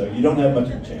anyway, so you don't have much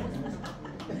of a chance.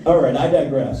 All right, I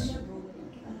digress.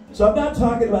 So I'm not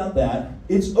talking about that.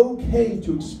 It's okay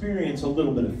to experience a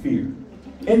little bit of fear.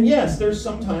 And yes, there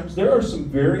are some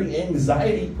very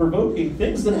anxiety-provoking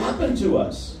things that happen to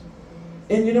us.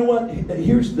 And you know what?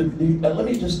 Let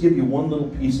me just give you one little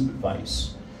piece of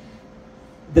advice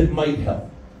that might help.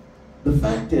 The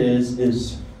fact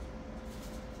is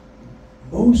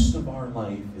most of our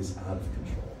life is out of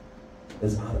control.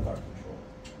 Is out of our control.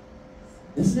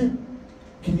 Isn't it?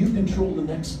 Can you control the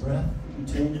next breath that you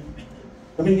take?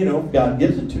 I mean, God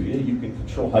gives it to you. You can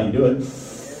control how you do it.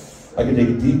 I can take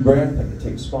a deep breath. I can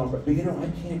take a small breath. But, I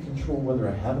can't control whether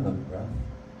I have another breath.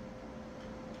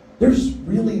 There's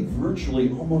really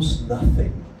virtually almost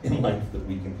nothing in life that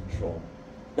we can control.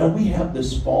 Now, we have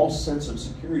this false sense of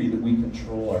security that we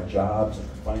control our jobs and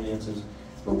our finances,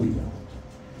 but we don't.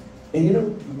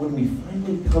 And, when we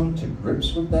finally come to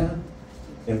grips with that,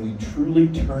 and we truly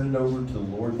turn it over to the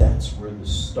Lord, that's where the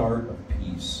start of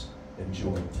peace and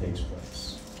joy takes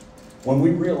place. When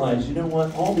we realize, I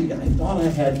thought I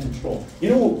had control. You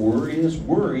know what worry is?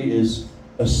 Worry is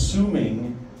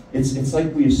assuming, it's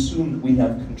like we assume that we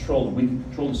have control, and we can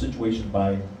control the situation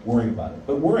by worrying about it.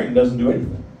 But worrying doesn't do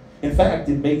anything. In fact,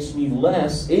 it makes me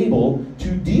less able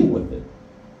to deal with it,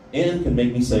 and can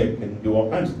make me sick and do all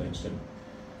kinds of things to me.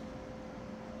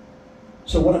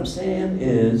 So what I'm saying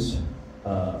is,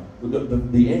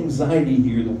 the anxiety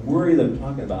here, the worry that I'm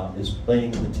talking about is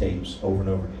playing the tapes over and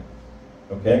over again.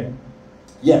 Okay?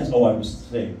 Yes, I was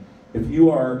saying, if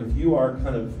you're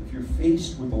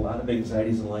faced with a lot of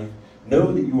anxieties in life,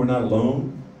 know that you are not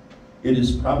alone. It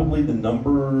is probably the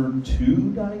number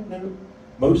 2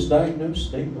 most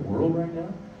diagnosed thing in the world right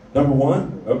now. Number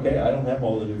 1, okay, I don't have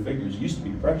all the new figures. It used to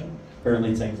be depression.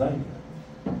 Apparently it's anxiety.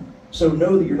 So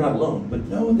know that you're not alone, but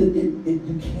know that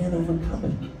you can overcome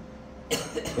it.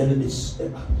 And a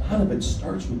lot of it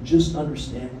starts with just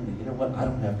understanding that, you know what, I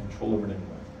don't have control over it anyway.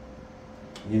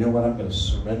 And you know what, I'm going to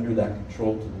surrender that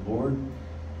control to the Lord.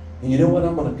 And you know what,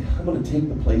 I'm going to take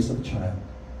the place of a child.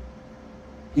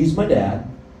 He's my dad.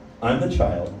 I'm the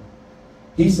child.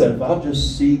 He said, if I'll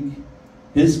just seek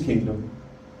his kingdom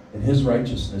and his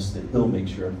righteousness, that he'll make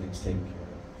sure everything's taken care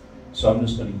of. So I'm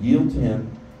just going to yield to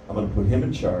him. I'm going to put him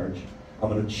in charge. I'm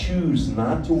going to choose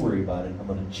not to worry about it. I'm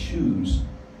going to choose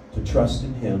to trust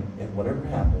in him, and whatever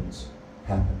happens,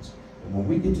 happens. And when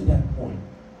we get to that point,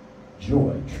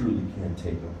 joy truly can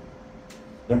take over.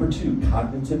 Number 2,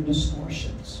 cognitive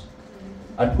distortions.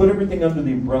 I put everything under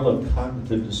the umbrella of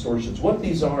cognitive distortions. What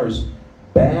these are is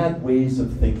bad ways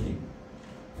of thinking.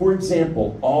 For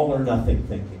example, all or nothing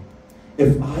thinking.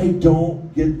 If I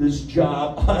don't get this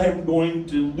job, I'm going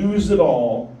to lose it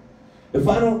all. If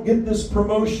I don't get this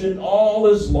promotion, all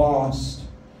is lost.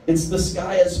 It's the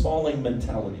sky is falling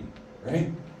mentality,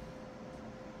 right?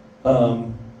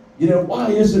 Why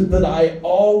is it that I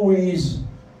always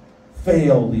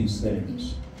fail these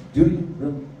things? Do you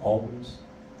really always?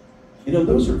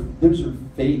 Those are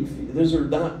fake. Those are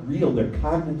not real. They're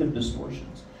cognitive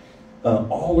distortions.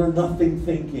 All or nothing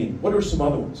thinking. What are some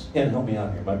other ones? Ken, help me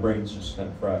out here. My brain's just kind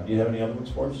of fried. Do you have any other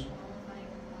ones for us?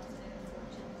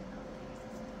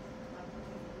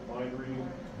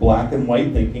 Black and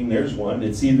white thinking, there's one.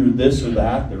 It's either this or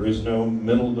that. There is no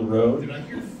middle of the road. Did I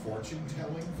hear fortune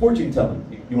telling? Fortune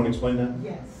telling. You want to explain that?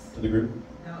 Yes. To the group?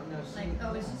 No.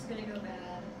 It's just going to go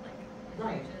bad.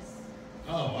 Right.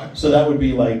 So that would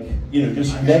be like,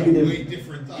 just I negative. Way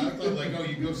different thought. I thought,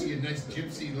 you go see a nice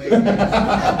gypsy lady. and the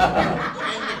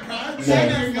cards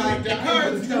No. the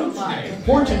cards don't lie.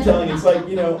 Fortune telling, it's like,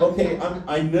 okay,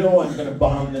 I know I'm going to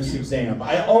bomb this exam.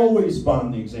 I always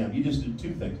bomb the exam. You just did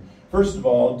 2 things. First of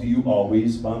all, do you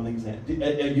always bomb the exam?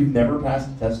 You've never passed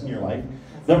a test in your life.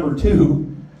 Number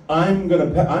 2, I'm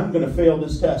gonna fail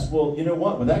this test. Well, you know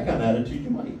what? With that kind of attitude, you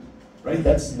might, right?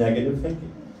 That's negative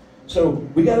thinking. So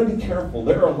we got to be careful.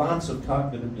 There are lots of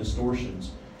cognitive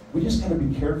distortions. We just got to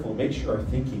be careful. Make sure our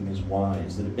thinking is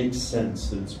wise, that it makes sense,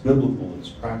 that it's biblical, that it's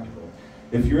practical.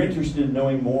 If you're interested in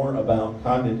knowing more about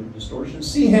cognitive distortions,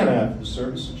 see Hannah after the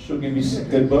service. She'll give you some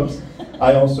good books.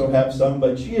 I also have some,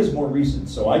 but she is more recent,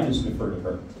 so I just defer to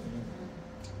her.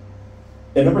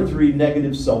 And number 3,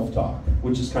 negative self-talk,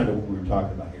 which is kind of what we were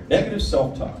talking about here. Negative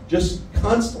self-talk. Just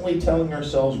constantly telling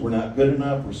ourselves we're not good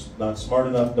enough, we're not smart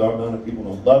enough, doggone it, people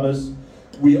don't love us,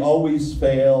 we always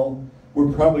fail,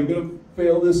 we're probably going to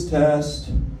fail this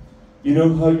test. You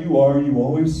know how you are, you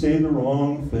always say the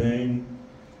wrong thing.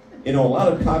 A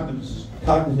lot of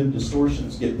cognitive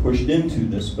distortions get pushed into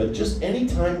this, but just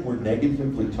anytime we're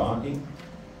negatively talking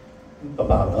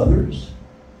about others,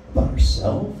 about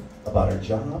ourselves, about our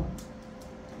job,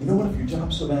 you know what, if your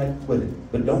job's so bad, quit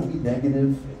it. But don't be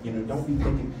negative, don't be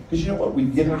thinking, because you know what, we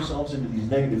get ourselves into these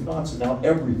negative thoughts and now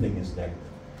everything is negative.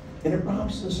 And it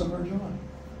robs us of our joy.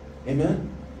 Amen?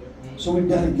 So we've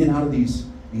got to get out of these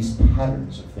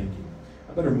patterns of thinking.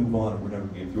 I better move on or we're never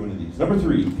going to get through any of these. Number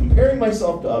 3, comparing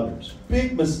myself to others.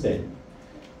 Big mistake.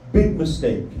 Big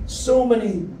mistake. So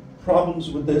many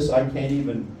problems with this,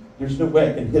 there's no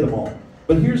way I can hit them all.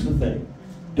 But here's the thing.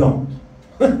 Don't.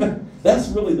 That's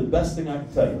really the best thing I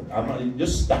can tell you.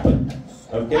 Just stop it.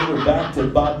 Okay, we're back to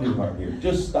Bob Newhart here.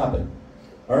 Just stop it.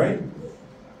 All right?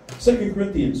 2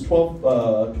 Corinthians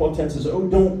 12:10 says, "Oh,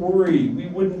 don't worry. We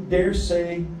wouldn't dare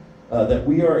say that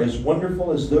we are as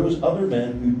wonderful as those other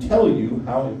men who tell you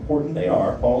how important they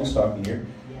are." Paul is talking here.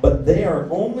 "But they are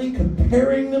only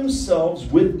comparing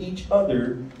themselves with each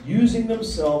other, using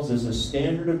themselves as a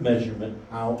standard of measurement.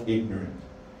 How ignorant."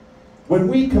 When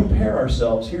we compare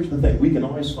ourselves, here's the thing. We can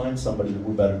always find somebody that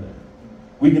we're better than.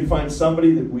 We can find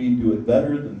somebody that we do it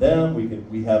better than them.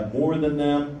 We have more than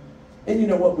them. And you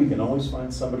know what? We can always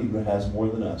find somebody who has more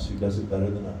than us, who does it better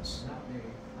than us.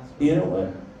 You know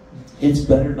what? It's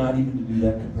better not even to do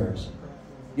that comparison.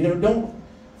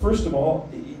 First of all,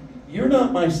 you're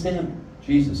not my standard.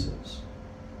 Jesus is.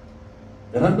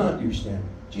 And I'm not your standard.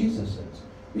 Jesus is.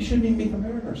 We shouldn't even be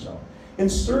comparing ourselves.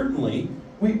 And certainly,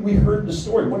 we heard the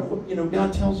story.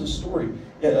 God tells a story,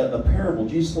 a parable.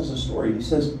 Jesus tells a story. He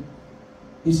says,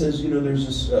 there's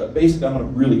this, basically, I'm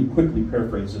going to really quickly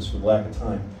paraphrase this for the lack of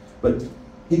time, but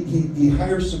he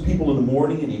hires some people in the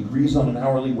morning and he agrees on an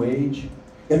hourly wage,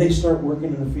 and they start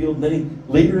working in the field, and then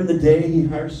later in the day, he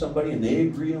hires somebody and they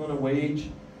agree on a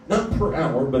wage, not per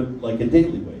hour, but like a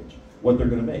daily wage, what they're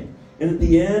going to make. And at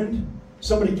the end,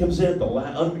 somebody comes in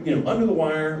under the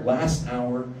wire, last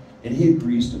hour, and he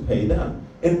agrees to pay them.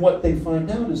 And what they find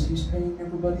out is he's paying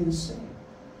everybody the same.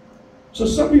 So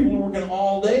some people are working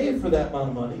all day for that amount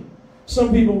of money.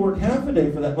 Some people work half a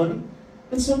day for that money.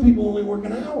 And some people only work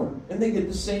an hour, and they get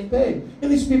the same pay. And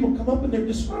these people come up and they're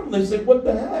disgruntled. They say, what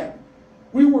the heck?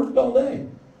 We worked all day.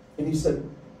 And he said,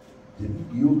 didn't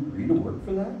you agree to work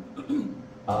for that?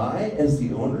 I, as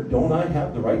the owner, don't I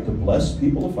have the right to bless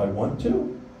people if I want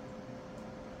to?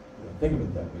 Think of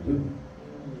it that way, do you?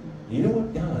 You know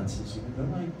what God says?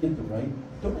 Don't I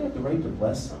have the right to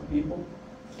bless some people?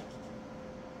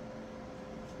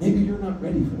 Maybe you're not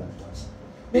ready for that blessing.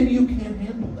 Maybe you can't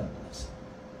handle that blessing.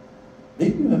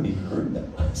 Maybe you haven't even heard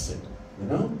that blessing, you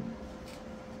know?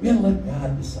 We got to let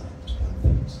God decide those kind of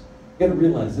things. We got to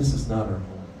realize this is not our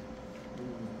home.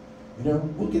 You know,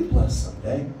 we'll get blessed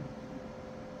someday.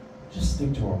 Just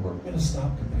stick to our work. We got to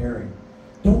stop comparing.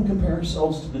 Don't compare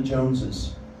ourselves to the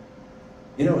Joneses.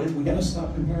 You know, and we got to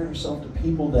stop comparing ourselves to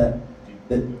people that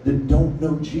don't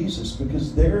know Jesus,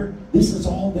 because this is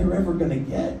all they're ever going to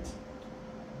get.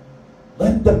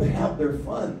 Let them have their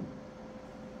fun,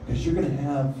 because you're going to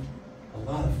have a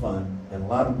lot of fun and a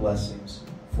lot of blessings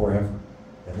forever,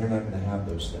 and they're not going to have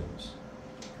those things.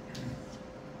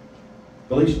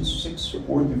 Galatians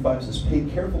 6:4-5 says, pay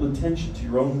careful attention to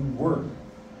your own work,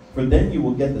 for then you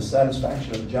will get the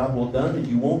satisfaction of the job well done, and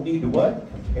you won't need to what?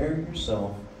 Compare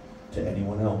yourself to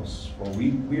anyone else, for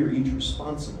we are each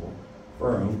responsible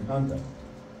for our own conduct.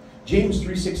 James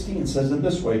 3:16 says it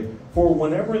this way, for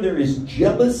whenever there is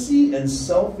jealousy and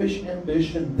selfish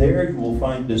ambition, there you will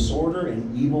find disorder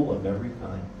and evil of every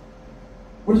kind.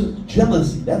 What is it?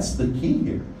 Jealousy. That's the key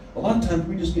here. A lot of times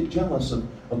we just get jealous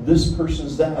of this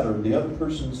person's that or the other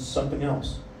person's something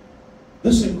else.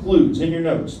 This includes, in your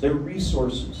notes, their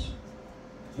resources.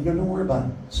 You don't worry about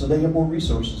it. So they have more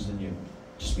resources than you.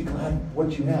 Just be glad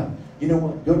what you have. You know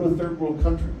what? Go to a third world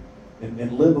country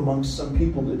and live amongst some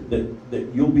people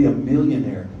that you'll be a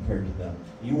millionaire compared to them.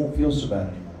 You won't feel so bad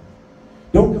anymore.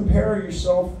 Don't compare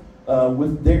yourself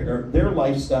with their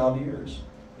lifestyle to yours.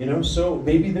 You know, so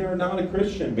maybe they're not a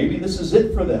Christian. Maybe this is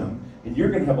it for them. And you're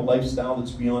going to have a lifestyle that's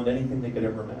beyond anything they could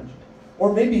ever imagine.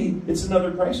 Or maybe it's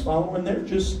another Christ follower and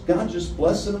God's just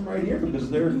blessing them right here because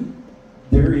they're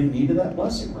in need of that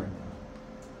blessing right now.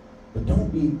 But don't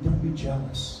be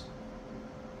jealous,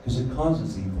 because it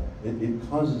causes evil. It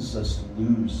causes us to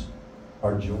lose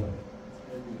our joy.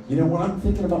 You know, when I'm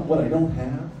thinking about what I don't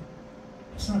have,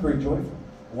 it's not very joyful.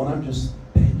 When I'm just,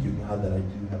 thank you, God, that I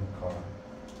do have a car.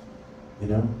 You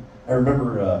know, I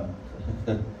remember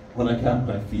when I got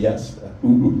my Fiesta.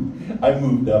 I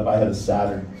moved up. I had a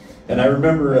Saturn, and I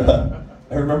remember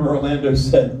Orlando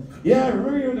said, "Yeah, I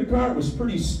remember you in the car. It was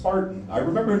pretty Spartan." I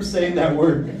remember him saying that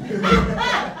word.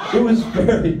 It was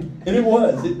very, and it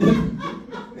was.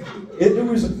 It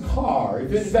was a car.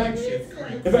 In fact,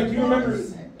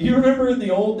 you remember in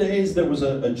the old days there was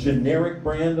a generic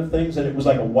brand of things, and it was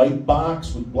like a white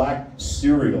box with black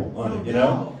cereal on it, you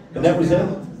know? And that was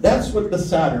it. That's what the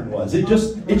Saturn was. It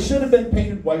should have been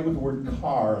painted white with the word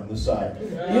car on the side.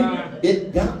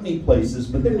 It got me places,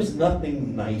 but there was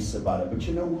nothing nice about it. But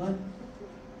you know what?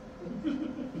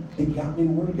 It got me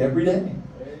to work every day.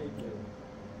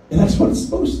 And that's what it's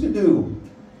supposed to do.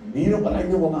 And you know what? I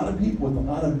know a lot of people with a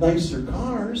lot of nicer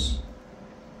cars,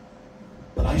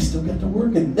 but I still got to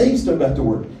work, and they still got to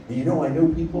work. And you know, I know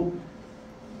people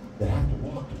that have to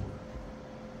walk to work.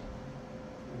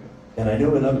 And I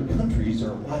know in other countries, there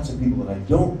are lots of people that I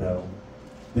don't know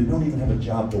that don't even have a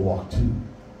job to walk to.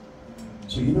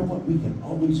 So you know what? We can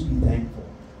always be thankful.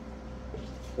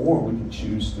 Or we can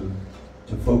choose to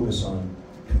focus on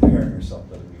comparing ourselves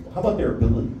to other people. How about their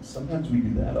abilities? Sometimes we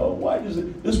do that. Oh, why does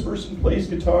this person plays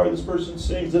guitar, this person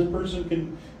sings, this person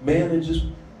can manage this.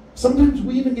 Sometimes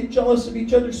we even get jealous of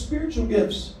each other's spiritual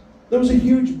gifts. There was a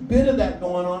huge bit of that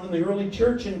going on in the early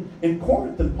church in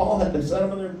Corinth, and Paul had to set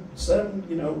them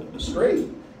straight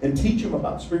and teach them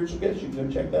about spiritual gifts. You can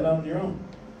go check that out on your own.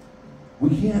 We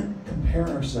can't compare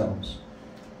ourselves.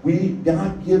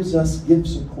 God gives us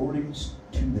gifts according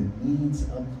to the needs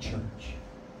of the church.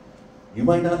 You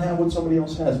might not have what somebody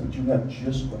else has, but you have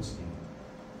just what's needed.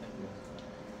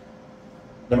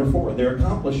 Number 4, their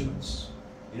accomplishments.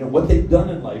 You know, what they've done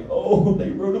in life. Oh, they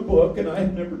wrote a book and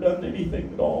I've never done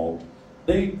anything at all.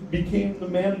 They became the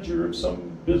manager of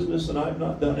some business and I've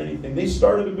not done anything. They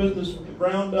started a business from the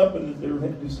ground up and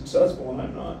they're successful and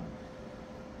I'm not.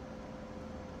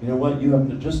 You know what? You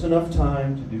have just enough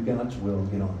time to do God's will.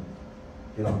 Get on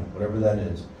it. Get on it, whatever that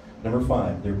is. Number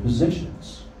 5, their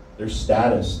positions, their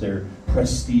status, their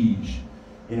prestige.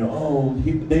 You know, oh,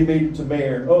 they made it to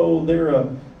mayor. Oh, they're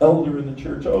an elder in the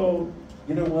church. Oh,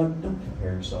 you know what? Don't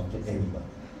compare yourself to anybody.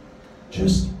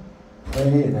 Just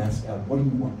pray and ask God, what do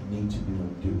you want me to do,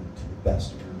 and do it to the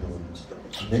best of your abilities.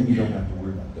 And then you don't have to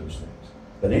worry about those things.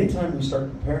 But anytime we start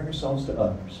comparing ourselves to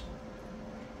others,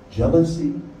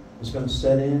 jealousy is going to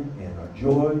set in and our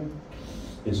joy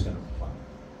is going to plummet.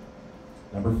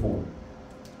 Number 4.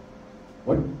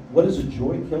 What is a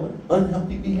joy killer?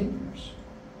 Unhealthy behaviors.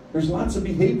 There's lots of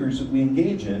behaviors that we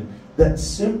engage in that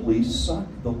simply suck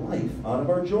the life out of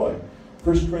our joy.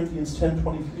 1 Corinthians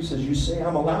 10:23 says, you say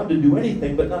I'm allowed to do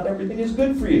anything, but not everything is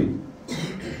good for you.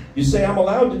 You say I'm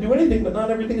allowed to do anything, but not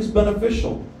everything is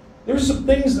beneficial. There's some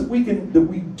things that we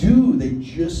do, they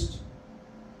just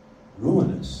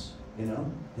ruin us. You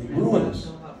know? They ruin us. That's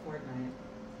how I feel about Fortnite.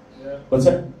 Yeah. What's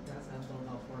that? That's how I feel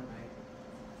about Fortnite.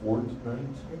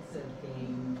 Fortnite? It's a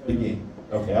game. The game.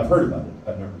 Okay, I've heard about it.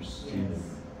 I've never seen Yes,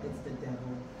 it. it's the devil.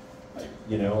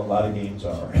 You know, a lot of games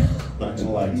are. Not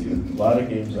gonna lie to you. A lot of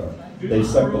games are. Dude, They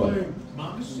suck the life. earlier,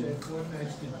 Mama said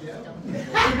Fortnite's the devil.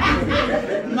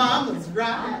 Mama's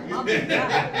right.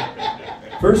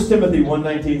 1 Timothy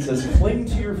 1:19 says, cling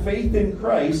to your faith in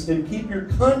Christ and keep your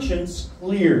conscience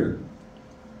clear.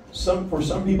 For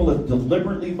some people have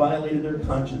deliberately violated their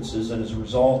consciences, and as a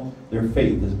result, their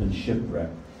faith has been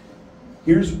shipwrecked.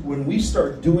 Here's when we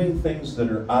start doing things that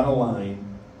are out of line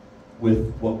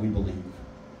with what we believe.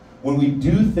 When we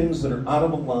do things that are out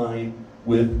of line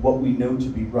with what we know to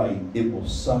be right, it will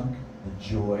suck the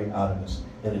joy out of us,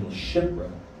 and it'll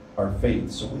shipwreck our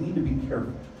faith. So we need to be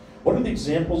careful. What are the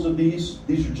examples of these?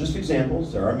 These are just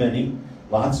examples. There are many.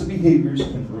 Lots of behaviors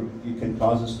can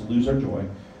cause us to lose our joy.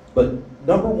 But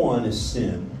number 1 is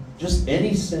sin. Just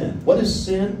any sin. What is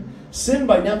sin? Sin,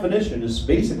 by definition, is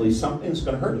basically something that's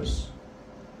going to hurt us.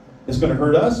 It's going to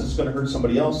hurt us. It's going to hurt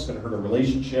somebody else. It's going to hurt our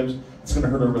relationships. It's going to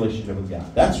hurt our relationship with God.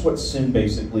 That's what sin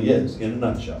basically is, in a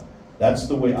nutshell. That's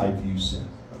the way I view sin.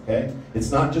 Okay?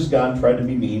 It's not just God trying to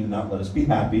be mean and not let us be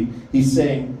happy. He's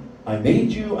saying, I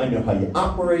made you. I know how you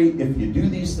operate. If you do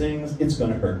these things, it's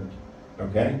going to hurt.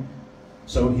 Okay?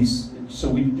 So we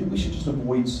should just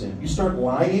avoid sin. You start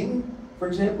lying, for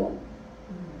example,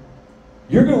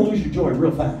 you're going to lose your joy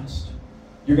real fast.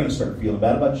 You're going to start feeling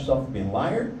bad about yourself for being a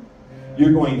liar.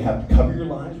 You're going to have to cover your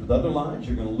lies with other lies.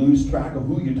 You're going to lose track of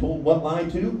who you told what lie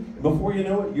to. And before you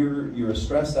know it, you're a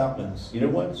stressed out mess. You know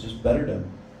what? It's just better to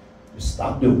just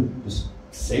stop doing it. Just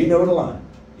say no to lying.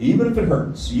 Even if it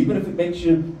hurts, even if it makes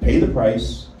you pay the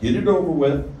price, get it over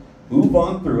with, move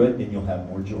on through it, and you'll have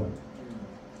more joy.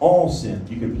 All sin,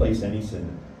 you can place any sin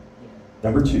in.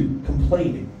 Number 2,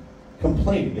 complaining.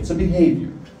 Complaining, it's a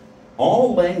behavior.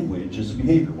 All language is a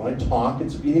behavior. When I talk,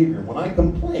 it's a behavior. When I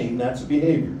complain, that's a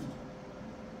behavior.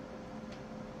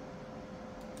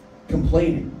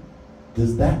 Complaining,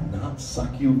 does that not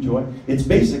suck you of joy? It's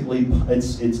basically,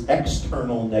 it's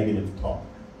external negative talk.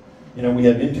 You know, we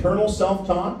have internal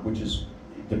self-talk, which is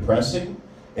depressing,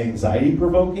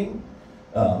 anxiety-provoking.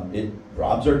 It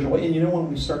robs our joy. And you know, when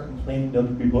we start complaining to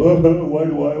other people, oh, why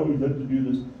do I always have to do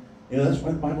this? You know, that's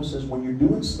why the Bible says when you're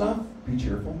doing stuff, be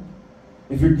cheerful.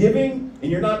 If you're giving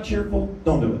and you're not cheerful,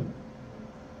 don't do it.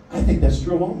 I think that's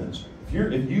true of all ministry.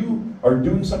 If you are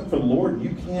doing something for the Lord and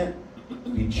you can't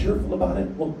be cheerful about it,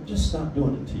 well, just stop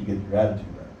doing it until you get your attitude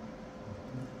right.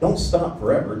 Don't stop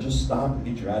forever. Just stop and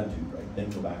get your attitude right. Then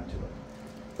go back to it.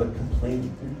 But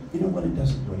complaining, you know what? It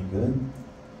doesn't do any good.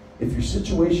 If your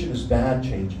situation is bad,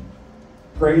 change it.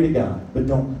 Pray to God, but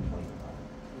don't complain about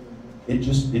it.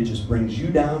 It just brings you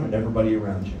down and everybody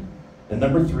around you. And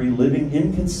number 3, living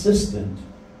inconsistent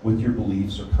with your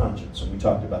beliefs or conscience. And we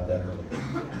talked about that earlier.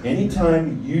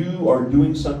 Anytime you are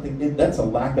doing something, that's a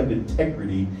lack of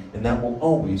integrity, and that will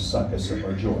always suck us of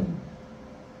our joy.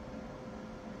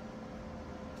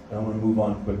 And I'm going to move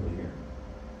on quickly here.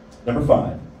 Number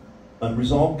 5,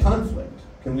 unresolved conflict.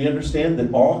 Can we understand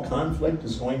that all conflict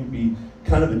is going to be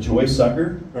kind of a joy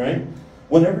sucker, right?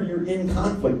 Whenever you're in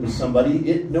conflict with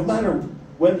somebody, no matter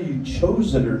whether you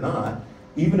chose it or not,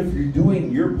 even if you're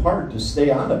doing your part to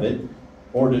stay out of it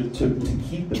or to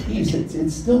keep the peace, it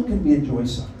still can be a joy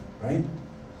sucker, right?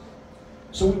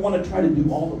 So we want to try to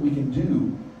do all that we can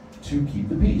do to keep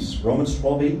the peace. Romans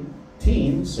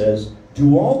 12:18 says,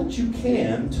 do all that you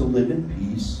can to live in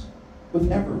peace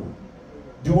with everyone.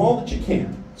 Do all that you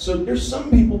can. So there's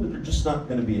some people that are just not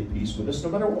going to be at peace with us no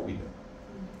matter what we do.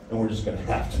 And we're just going to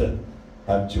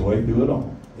have joy through it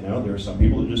all. You know, there are some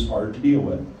people that are just hard to deal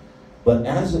with. But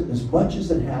as much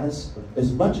as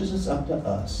it's up to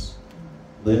us,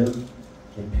 live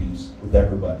in peace with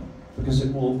everybody. Because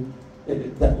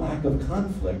that lack of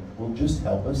conflict will just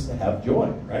help us to have joy,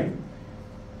 right?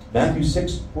 Matthew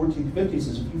 6:14-15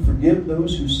 says, if you forgive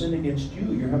those who sin against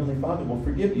you, your heavenly Father will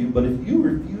forgive you. But if you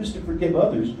refuse to forgive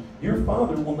others, your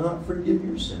Father will not forgive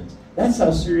your sins. That's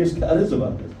how serious God is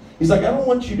about this. He's like, I don't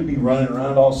want you to be running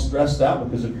around all stressed out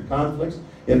because of your conflicts.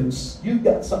 If you've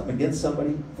got something against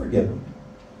somebody, forgive them.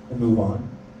 and move on.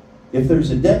 If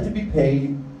there's a debt to be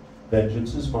paid,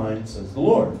 vengeance is mine, says the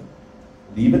Lord.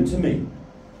 Leave it to me.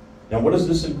 Now, what does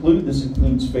this include? This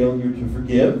includes failure to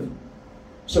forgive.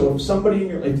 So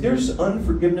if there's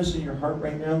unforgiveness in your heart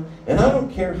right now, and I don't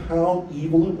care how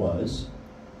evil it was,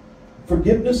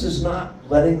 forgiveness is not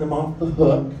letting them off the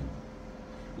hook.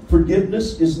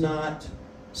 Forgiveness is not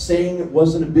saying it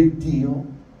wasn't a big deal.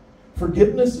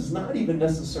 Forgiveness is not even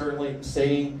necessarily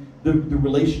saying the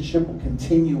relationship will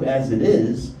continue as it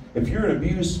is. If you're an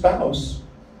abused spouse,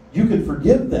 you can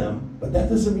forgive them, but that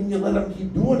doesn't mean you let them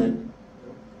keep doing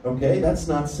it. Okay? That's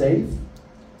not safe.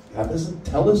 God doesn't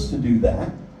tell us to do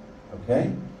that.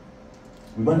 Okay?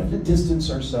 We might have to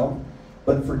distance ourselves,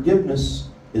 but forgiveness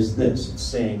is this. It's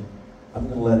saying, I'm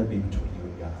going to let it be between you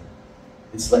and God.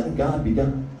 It's letting God be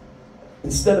God.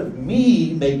 Instead of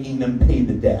me making them pay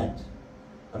the debt,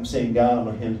 I'm saying, God, I'm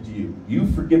going to hand it to you.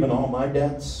 You've forgiven all my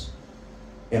debts,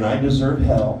 and I deserve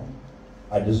hell.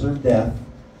 I deserve death,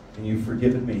 and you've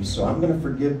forgiven me. So I'm going to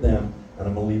forgive them, and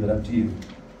I'm going to leave it up to you.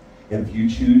 And if you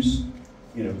choose,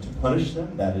 to punish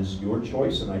them, that is your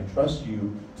choice, and I trust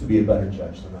you to be a better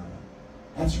judge than I am.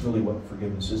 That's really what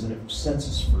forgiveness is, and it sets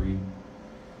us free.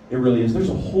 It really is. There's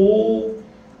a whole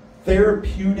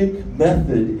therapeutic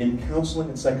method in counseling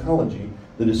and psychology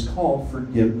that is called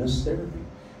forgiveness therapy.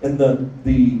 And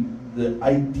the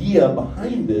idea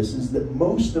behind this is that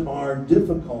most of our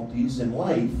difficulties in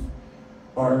life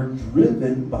are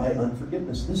driven by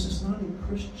unforgiveness. This is not a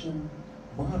Christian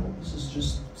model. This is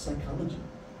just psychology.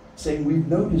 Saying we've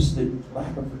noticed that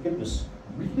lack of forgiveness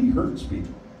really hurts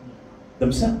people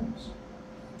themselves.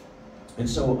 And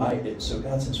so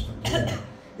God says, forgive.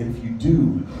 And if you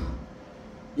do,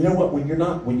 you know what? When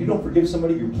you don't forgive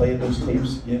somebody, you're playing those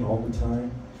tapes again all the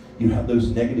time. You have those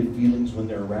negative feelings when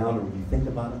they're around or when you think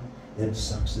about them, and it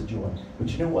sucks the joy. But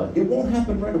you know what? It won't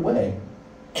happen right away.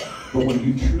 But when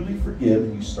you truly forgive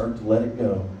and you start to let it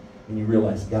go, and you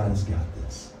realize God has got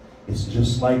this, it's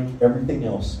just like everything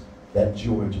else. That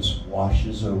joy just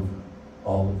washes over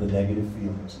all of the negative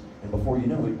feelings. And before you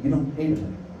know it, you don't hate it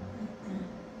anymore.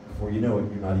 Before you know it,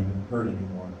 you're not even hurt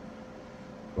anymore.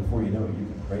 Before you know it, you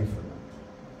can pray for them.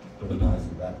 For the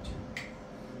positive attitude.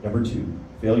 Number 2,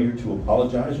 failure to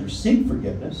apologize or seek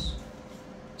forgiveness.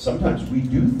 Sometimes we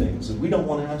do things and we don't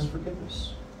want to ask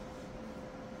forgiveness.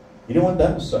 You know what?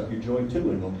 That will suck your joy too,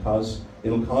 and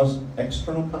it'll cause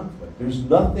external conflict. There's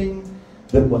nothing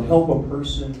that will help a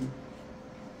person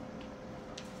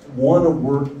want to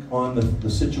work on the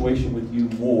situation with you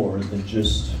more than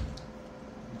just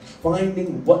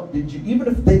finding even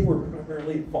if they were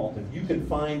primarily at fault, if you can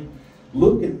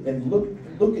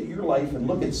look at your life and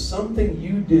look at something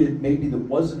you did maybe that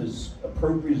wasn't as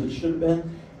appropriate as it should have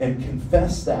been, and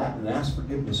confess that and ask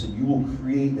forgiveness, and you will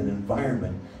create an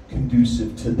environment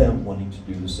conducive to them wanting to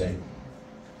do the same.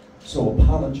 So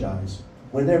apologize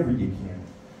whenever you can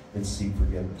and seek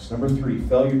forgiveness. Number 3,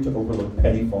 failure to overlook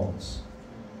petty faults.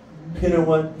 You know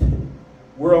what?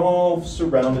 We're all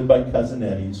surrounded by cousin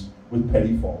Eddies with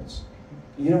petty faults.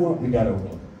 You know what? We got to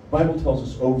overlook it. The Bible tells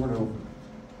us over and over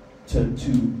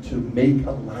to make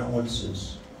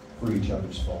allowances for each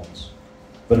other's faults.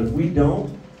 But if we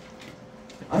don't,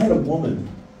 I had a woman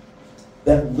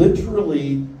that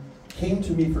literally came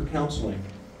to me for counseling.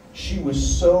 She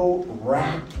was so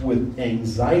racked with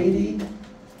anxiety,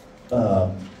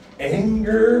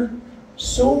 anger,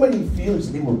 so many feelings,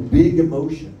 and they were big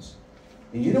emotions.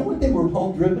 And you know what they were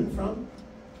all driven from?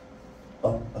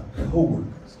 A coworker.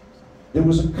 There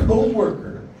was a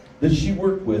coworker that she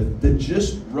worked with that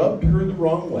just rubbed her the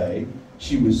wrong way.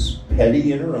 She was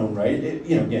petty in her own right.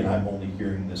 Again, I'm only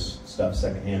hearing this stuff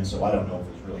secondhand, so I don't know if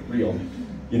it's really real.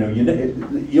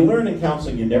 You learn in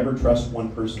counseling you never trust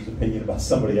one person's opinion about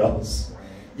somebody else.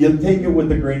 You take it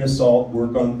with a grain of salt,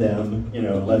 work on them,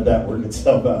 let that work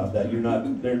itself out. That you're not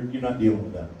dealing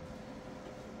with them.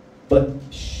 But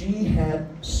she had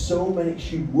so many,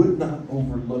 she would not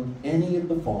overlook any of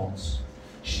the faults.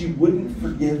 She wouldn't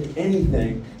forgive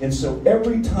anything. And so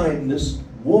every time this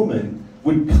woman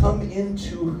would come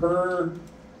into her,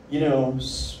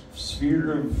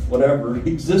 sphere of whatever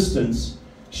existence,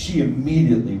 she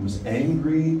immediately was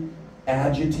angry,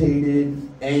 agitated,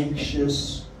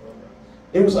 anxious.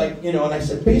 It was like, and I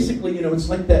said, basically, it's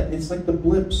like that, it's like the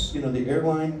blips, the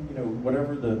airline,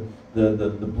 whatever,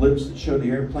 the blips that show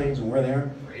the airplanes and where they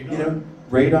are. Radar.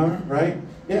 Radar, right?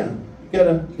 Yeah. You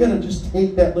gotta just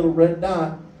take that little red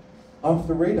dot off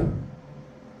the radar.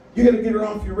 You gotta get her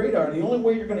off your radar. And the only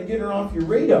way you're gonna get her off your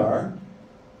radar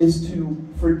is to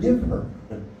forgive her,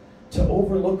 to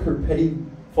overlook her petty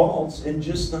faults and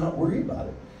just not worry about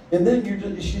it. And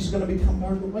then she's gonna become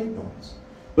part of the white noise.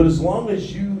 But as long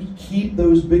as you keep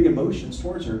those big emotions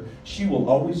towards her, she will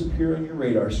always appear on your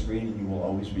radar screen and you will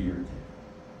always be irritated.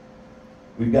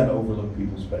 We've got to overlook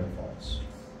people's petty faults.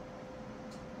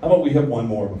 How about we have one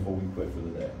more before we quit for the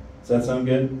day? Does that sound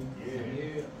good?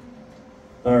 Yeah.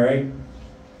 All right.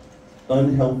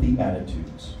 Unhealthy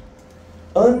attitudes.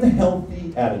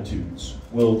 Unhealthy attitudes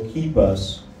will keep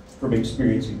us from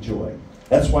experiencing joy.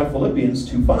 That's why Philippians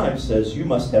 2:5 says you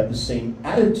must have the same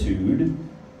attitude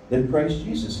that Christ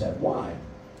Jesus had. Why?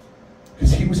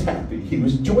 Because he was happy. He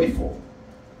was joyful.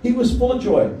 He was full of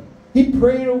joy. He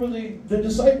prayed over the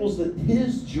disciples that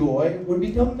his joy would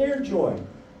become their joy.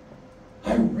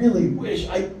 I really wish,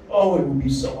 it would be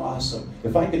so awesome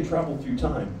if I could travel through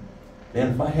time.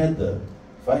 Man, if I had the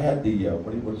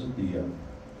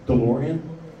DeLorean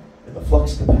and the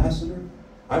flux capacitor,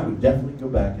 I would definitely go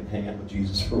back and hang out with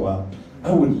Jesus for a while.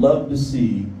 I would love to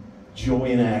see joy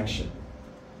in action.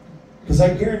 Because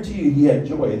I guarantee you he had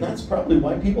joy, and that's probably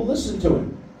why people listened to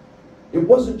him. It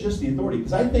wasn't just the authority,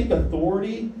 because I think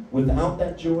authority without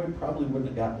that joy probably wouldn't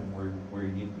have gotten him where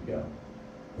he needed to go.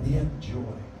 But he had the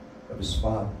joy of his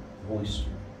Father, the Holy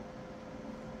Spirit.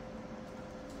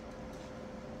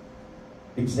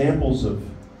 Examples of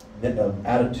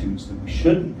attitudes that we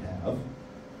shouldn't have,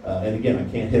 and again, I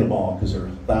can't hit them all because there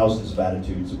are thousands of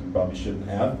attitudes that we probably shouldn't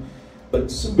have,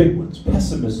 but some big ones.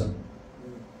 Pessimism.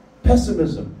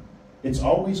 Pessimism. It's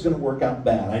always going to work out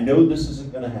bad. I know this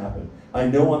isn't going to happen. I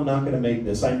know I'm not going to make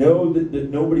this. I know that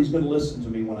nobody's going to listen to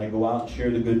me when I go out and share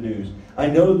the good news. I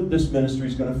know that this ministry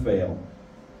is going to fail.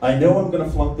 I know I'm going to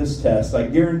flunk this test. I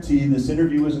guarantee this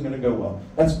interview isn't going to go well.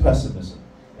 That's pessimism.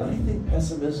 And I think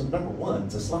pessimism, number one,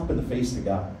 it's a slap in the face to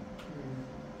God.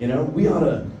 You know, we ought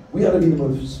to be the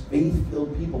most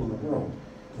faith-filled people in the world.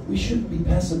 We shouldn't be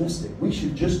pessimistic. We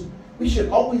should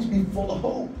always be full of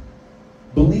hope,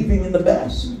 believing in the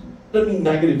best. Doesn't mean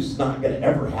negative's not going to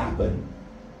ever happen,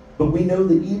 but we know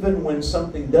that even when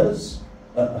something does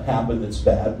happen that's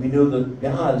bad, we know that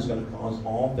God is going to cause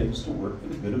all things to work for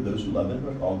the good of those who love Him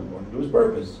and are called according to His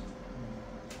purpose.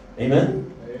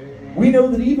 Amen? Amen. We know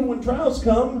that even when trials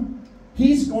come,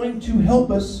 He's going to help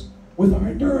us with our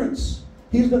endurance.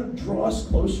 He's going to draw us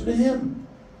closer to Him.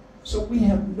 So we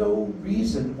have no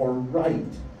reason or right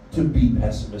to be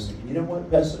pessimistic. And you know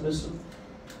what? Pessimism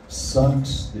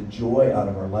sucks the joy out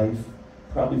of our life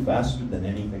probably faster than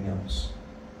anything else.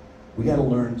 We got to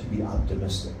learn to be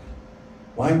optimistic.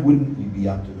 Why wouldn't we be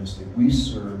optimistic? We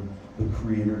serve the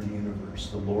Creator of the universe,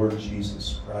 the Lord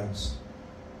Jesus Christ.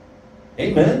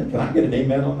 Amen? Can I get an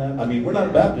amen on that? I mean, we're not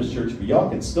a Baptist church, but y'all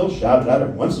can still shout it out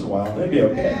every once in a while, and it'll be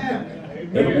okay.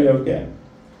 It'll be okay.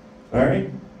 All right?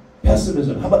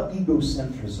 Pessimism. How about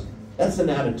egocentrism? That's an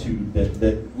attitude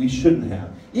that we shouldn't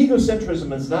have.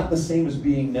 Egocentrism is not the same as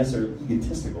being necessarily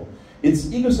egotistical.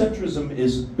 Egocentrism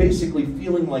is basically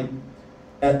feeling like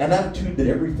an attitude that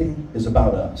everything is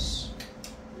about us.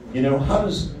 You know,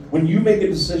 when you make a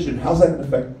decision, how's it going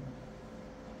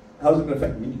to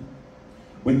affect me?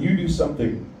 When you do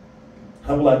something,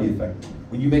 how will I be affected?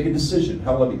 When you make a decision,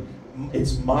 how will I be?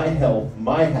 It's my health,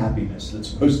 my happiness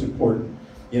that's most important.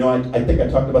 You know, I think I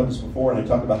talked about this before, and I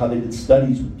talked about how they did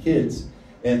studies with kids.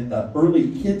 And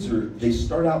early kids they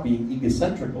start out being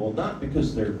egocentrical, not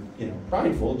because they're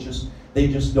prideful, they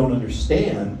just don't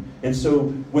understand. And so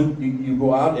when you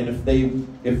go out, and if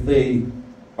they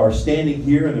are standing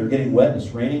here and they're getting wet and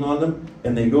it's raining on them,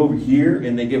 and they go over here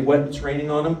and they get wet and it's raining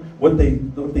on them, what they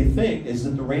think is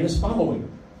that the rain is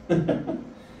following them.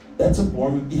 That's a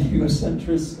form of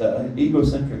egocentric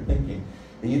thinking.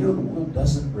 And you know, the world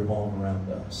doesn't revolve around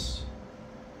us.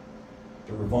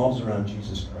 It revolves around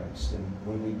Jesus Christ. And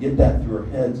when we get that through our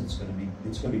heads, it's going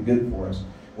to be good for us.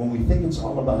 When we think it's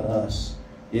all about us,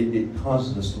 it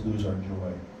causes us to lose our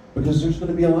joy. Because there's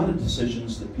going to be a lot of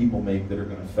decisions that people make that are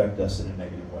going to affect us in a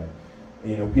negative way.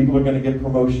 You know, people are going to get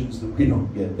promotions that we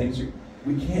don't get.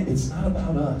 It's not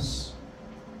about us.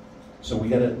 So we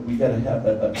gotta have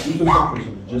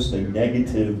egocentrism is just a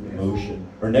negative emotion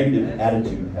or negative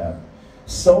attitude to have.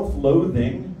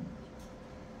 Self-loathing.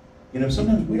 You know,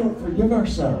 sometimes we don't forgive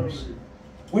ourselves.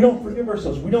 We don't forgive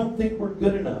ourselves. We don't think we're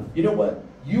good enough. You know what?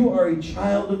 You are a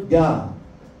child of God.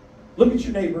 Look at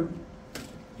your neighbor.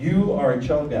 You are a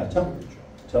child of God.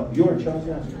 Tell you are a child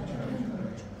of God.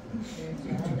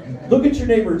 Look at your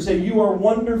neighbor and say, you are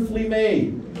wonderfully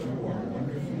made.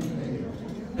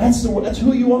 That's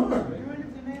who you are.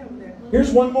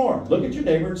 Here's one more. Look at your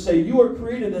neighbor and say, you are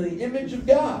created in the image of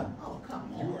God. Oh,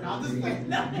 come on. I'll just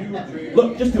wait.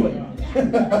 Look, just do it.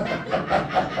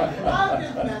 I'll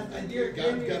just mess with you.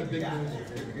 God's got a big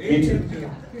news. Me too.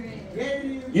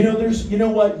 You know, you know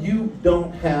what? You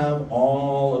don't have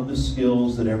all of the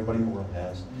skills that everybody in the world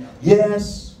has.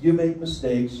 Yes, you make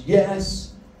mistakes.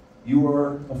 Yes, you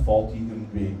are a faulty human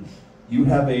being. You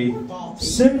have a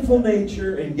sinful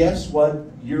nature, and guess what?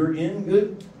 You're in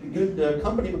good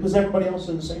company because everybody else is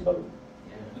in the same boat.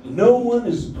 No one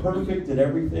is perfect at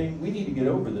everything. We need to get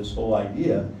over this whole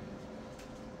idea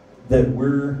that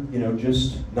we're,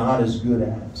 just not as good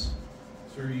as.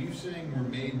 So are you saying we're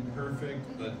made perfect,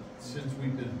 but since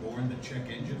we've been born, the check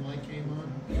engine light came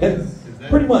on?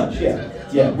 Pretty much, yeah.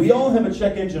 Yeah, we all have a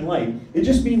check engine light. It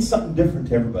just means something different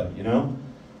to everybody,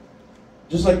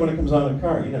 Just like when it comes on a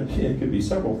car, it could be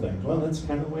several things. Well, that's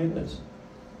kind of the way it is.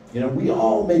 We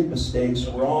all make mistakes.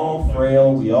 We're all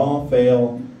frail. We all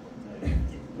fail.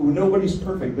 Nobody's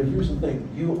perfect, but here's the thing.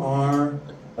 You are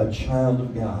a child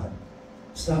of God.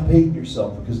 Stop hating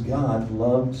yourself because God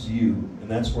loves you. And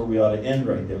that's where we ought to end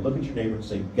right there. Look at your neighbor and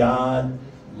say, God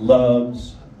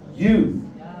loves you.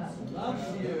 God loves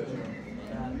you.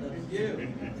 God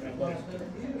loves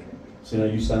you. So now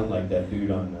you sound like that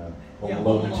dude on Home Yeah,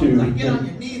 Alone Home 2. Alone. Get on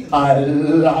your knees and- I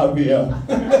love you.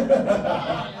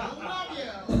 I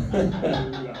love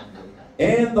you.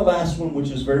 And the last one,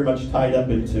 which is very much tied up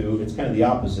into, it's kind of the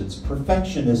opposite, it's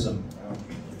perfectionism.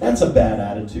 That's a bad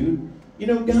attitude.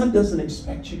 God doesn't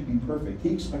expect you to be perfect.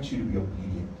 He expects you to be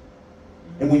obedient.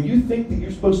 And when you think that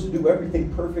you're supposed to do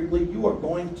everything perfectly, you are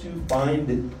going to find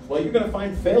you're going to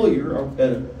find failure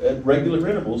at regular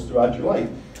intervals throughout your life.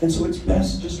 And so it's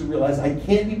best just to realize I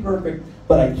can't be perfect,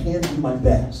 but I can do my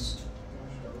best.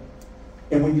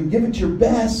 And when you give it your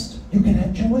best, you can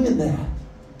have joy in that.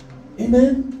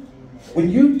 Amen? When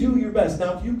you do your best.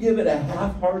 Now, if you give it a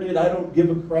half-hearted, I don't give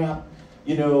a crap,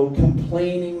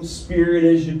 complaining spirit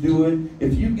as you do it,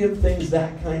 if you give things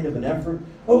that kind of an effort,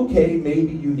 okay,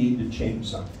 maybe you need to change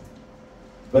something.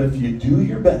 But if you do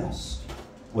your best,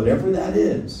 whatever that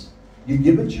is, you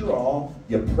give it your all,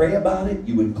 you pray about it,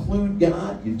 you include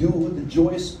God, you do it with a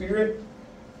joyous spirit,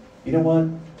 you know what?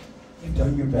 You've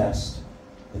done your best,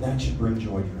 and that should bring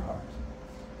joy to your heart.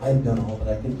 I have done all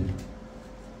that I can do.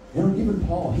 Even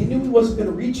Paul, he knew he wasn't going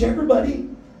to reach everybody.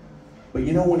 But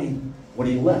when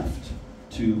he left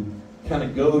to kind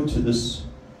of go to this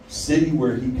city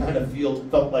where he kind of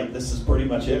felt like this is pretty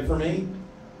much it for me,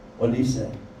 what did he say?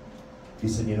 He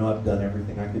said, I've done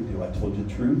everything I could do. I told you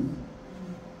the truth.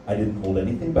 I didn't hold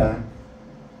anything back.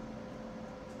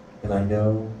 And I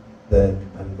know that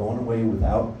I'm going away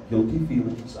without guilty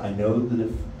feelings. I know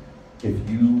that if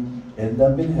you end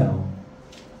up in hell,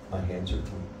 my hands are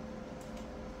clean.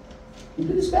 He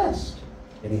did his best,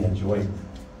 and he had joy in it.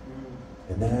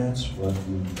 And that's what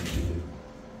we need to do.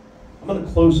 I'm going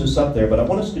to close this up there, but I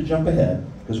want us to jump ahead,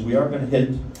 because we are going to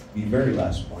hit the very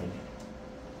last point.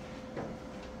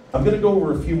 I'm going to go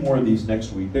over a few more of these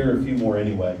next week. There are a few more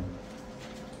anyway.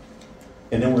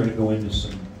 And then we're going to go into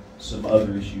some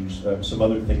other issues, some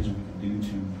other things we can do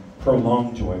to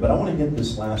prolong joy. But I want to hit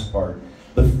this last part.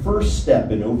 The first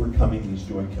step in overcoming these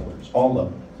joy killers, all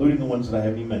of them, including the ones that I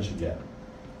haven't even mentioned yet,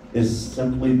 is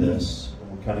simply this.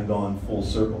 We're kind of gone full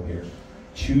circle here.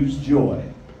 Choose joy.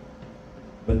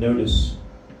 But notice,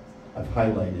 I've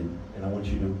highlighted, and I want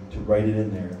you to write it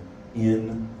in there,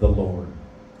 in the Lord.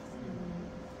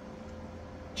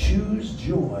 Choose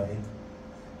joy,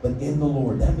 but in the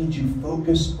Lord. That means you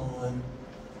focus on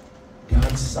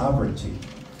God's sovereignty.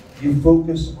 You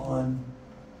focus on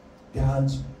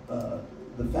God's,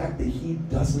 the fact that He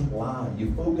doesn't lie.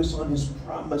 You focus on His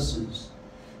promises.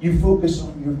 You focus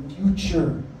on your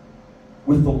future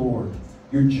with the Lord.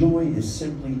 Your joy is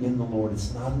simply in the Lord.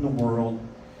 It's not in the world.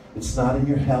 It's not in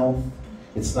your health.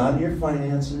 It's not in your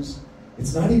finances.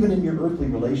 It's not even in your earthly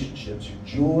relationships. Your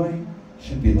joy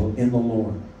should be in the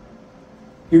Lord.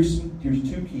 Here's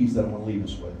two keys that I want to leave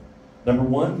us with. Number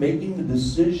one, making the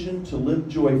decision to live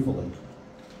joyfully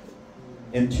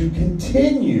and to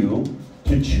continue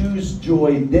to choose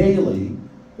joy daily,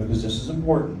 because this is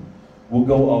important, will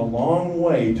go a long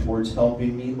way towards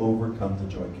helping me overcome the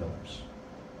joy killers.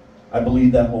 I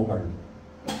believe that wholeheartedly.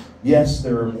 Yes,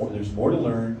 there's more to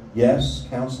learn. Yes,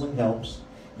 counseling helps.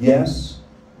 Yes,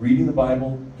 reading the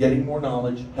Bible, getting more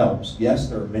knowledge helps. Yes,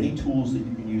 there are many tools that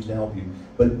you can use to help you.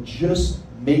 But just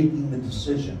making the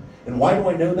decision. And why do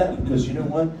I know that? Because you know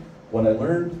what? What I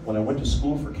learned when I went to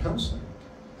school for counseling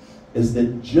is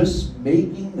that just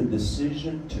making the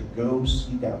decision to go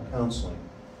seek out counseling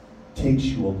takes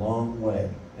you a long way,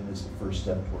 and is the first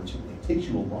step towards healing. It takes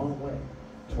you a long way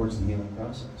towards the healing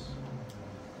process.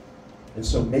 And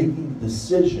so making the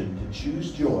decision to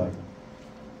choose joy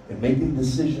and making the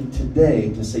decision today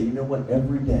to say, you know what,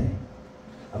 every day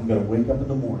I'm going to wake up in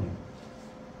the morning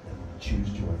and I'm going to choose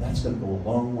joy. That's going to go a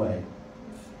long way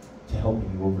to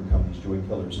helping you overcome these joy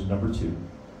killers. And number 2,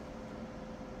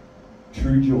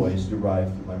 true joy is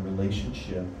derived through my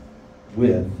relationship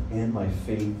with and my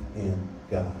faith in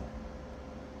God.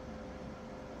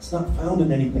 It's not found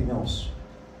in anything else.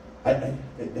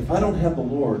 If I don't have the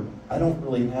Lord, I don't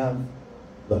really have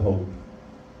the hope.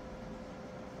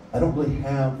 I don't really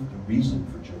have the reason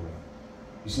for joy.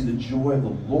 You see, the joy of the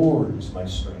Lord is my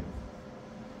strength.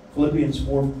 Philippians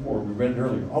 4:4, we read it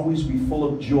earlier. Always be full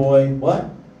of joy, what?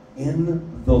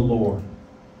 In the Lord.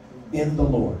 In the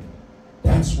Lord.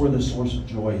 That's where the source of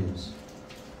joy is.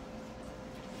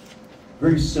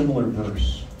 Very similar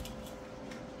verse.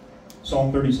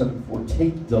 Psalm 37:4,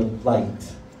 take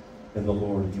delight in the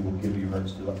Lord, and He will give you your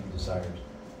heart's desires.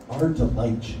 Our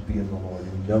delight should be in the Lord,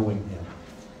 in knowing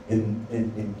Him,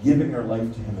 in giving our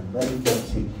life to Him, and letting Him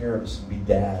take care of us and be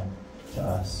Dad to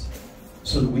us,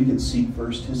 so that we can seek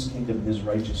first His kingdom, His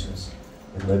righteousness,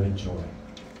 and live in joy.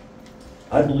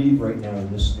 I believe right now in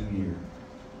this new year,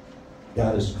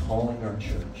 God is calling our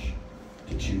church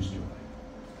to choose joy.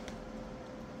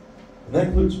 And that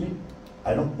includes me.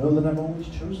 I don't know that I've always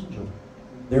chosen joy.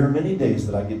 There are many days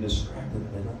that I get distracted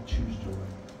and I don't choose joy.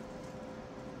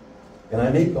 And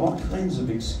I make all kinds of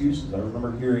excuses. I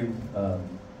remember hearing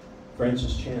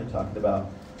Francis Chan talking about,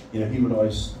 he would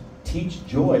always teach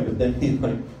joy, but then he's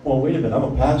like, well, wait a minute, I'm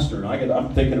a pastor and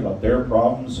I'm thinking about their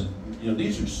problems, and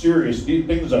these are serious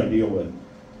things I deal with.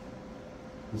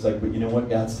 He's like, but you know what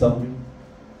God's telling me?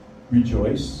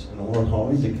 Rejoice in the Lord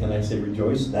always. And can I say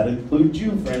rejoice? That includes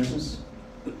you, Francis.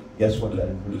 Guess what? That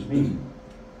includes me.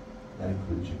 That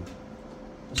includes you.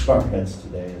 Let's bow our heads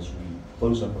today as we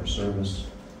close up our service.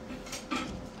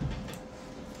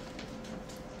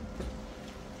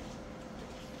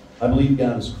 I believe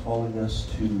God is calling us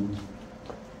to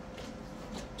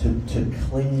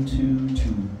cling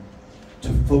to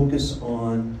focus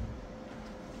on,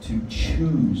 to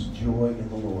choose joy in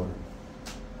the Lord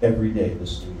every day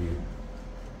this new year.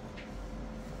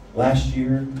 Last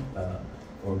year,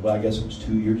 I guess it was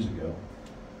 2 years ago,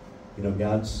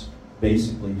 God's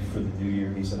basically for the new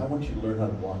year, He said, I want you to learn how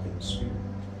to walk in the Spirit.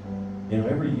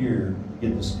 Every year we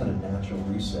get this kind of natural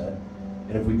reset.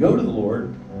 And if we go to the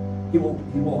Lord, He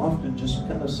will often just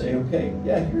kind of say, okay,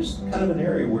 yeah, here's kind of an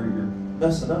area where you're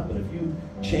messing up. And if you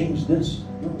change this,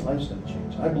 your life's going to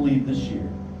change. I believe this year,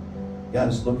 God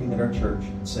is looking at our church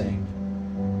and saying,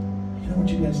 you know what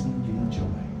you guys need? You need joy.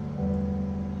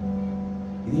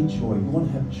 You need joy. You want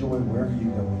to have joy wherever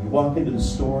you go. When you walk into the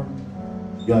store,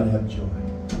 you got to have joy.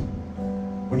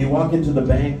 When you walk into the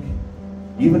bank,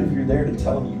 even if you're there to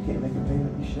tell them you can't make a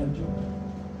payment, you should have joy.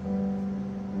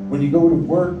 When you go to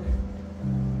work,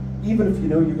 even if you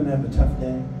know you're going to have a tough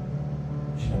day,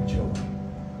 you should have joy.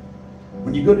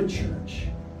 When you go to church,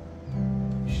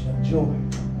 you should have joy.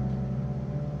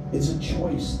 It's a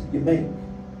choice that you make.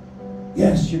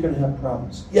 Yes, you're going to have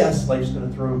problems. Yes, life's going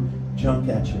to throw junk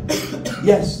at you.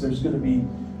 Yes, there's going to be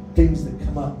things that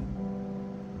come up.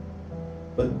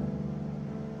 But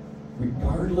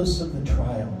regardless of the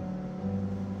trial,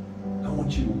 I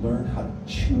want you to learn how to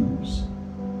choose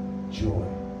joy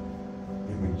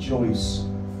and rejoice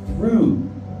through,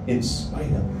 in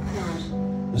spite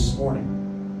of. This morning,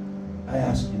 I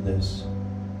ask you this.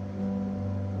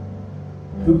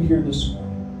 Who here this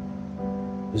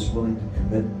morning is willing to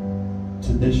commit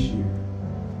to this year?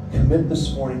 Commit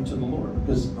this morning to the Lord,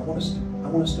 because I want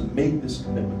us to make this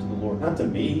commitment to the Lord. Not to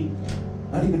me,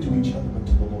 not even to each other, but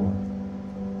to the Lord.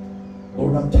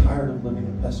 Lord, I'm tired of living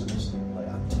in pessimistic light.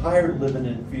 I'm tired of living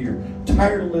in fear. I'm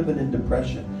tired of living in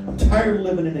depression. I'm tired of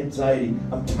living in anxiety.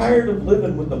 I'm tired of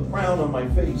living with a frown on my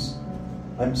face.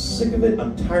 I'm sick of it.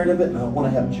 I'm tired of it, and I want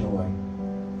to have joy.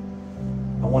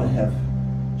 I want to have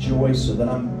joy so that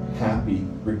I'm happy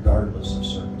regardless of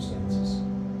circumstances.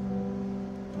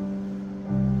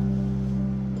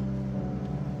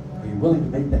 Are you willing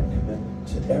to make that commitment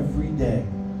to every day?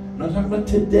 I'm not talking about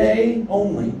today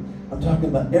only. I'm talking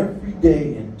about every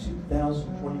day in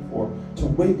 2024 to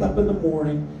wake up in the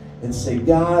morning and say,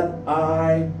 God,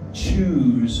 I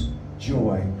choose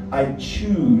joy. I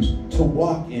choose to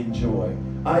walk in joy.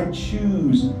 I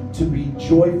choose to be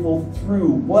joyful through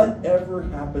whatever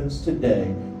happens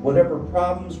today. Whatever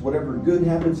problems, whatever good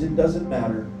happens, it doesn't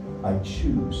matter. I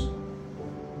choose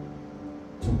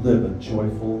to live a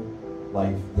joyful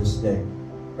life this day.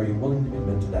 Are you willing to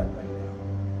commit to that right now?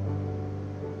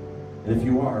 And if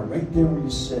you are, right there where you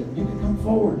sit, you can come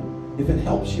forward. If it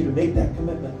helps you to make that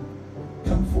commitment,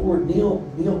 come forward, kneel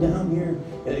down here,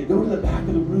 and go to the back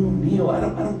of the room, kneel. I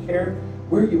don't care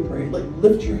where you pray. Like,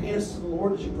 lift your hands to the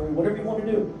Lord as you pray, whatever you want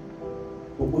to do.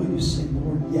 But will you say,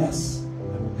 Lord, yes,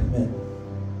 I will commit.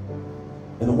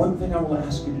 And the one thing I will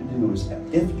ask you to do is,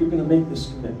 if you're going to make this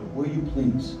commitment, will you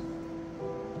please,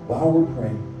 while we're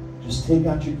praying, just take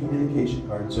out your communication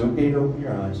card. It's okay to open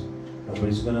your eyes.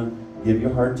 Nobody's going to give you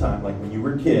a hard time. Like when you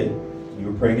were a kid, and you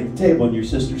were praying at the table, and your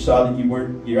sister saw that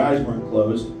your eyes weren't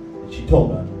closed, and she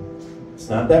told on you. It's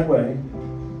not that way.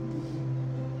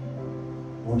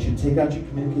 I want you to take out your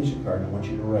communication card, and I want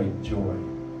you to write Joy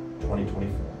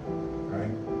 2024. All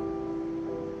right?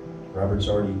 Robert's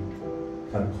already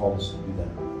kind of called us to do that.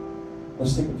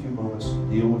 Let's take a few moments to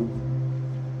deal with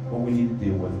what we need to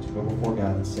deal with, to go before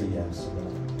God and say yes. And then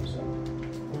I'll close out.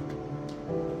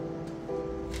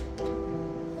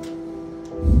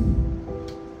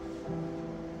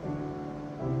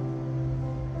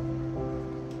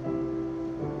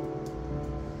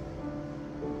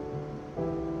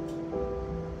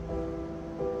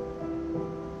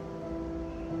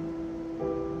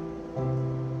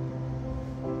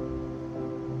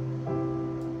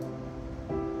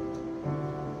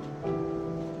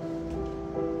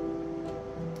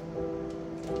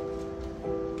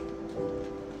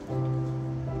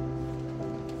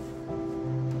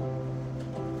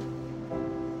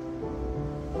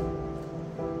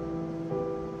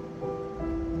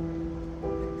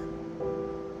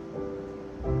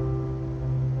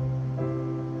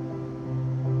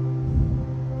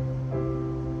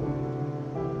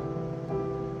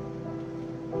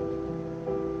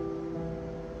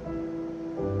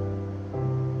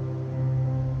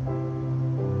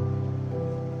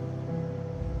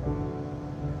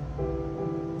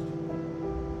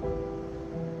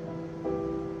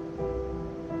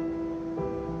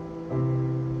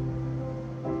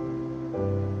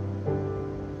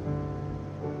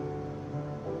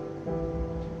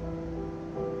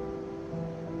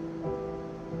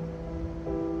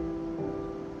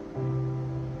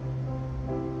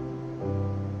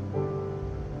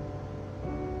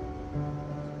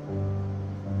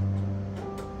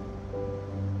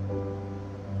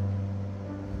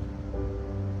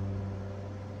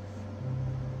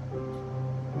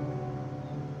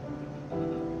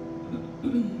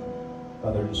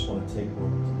 Father, I just want to take a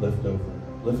moment to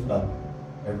lift up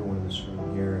everyone in this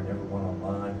room here and everyone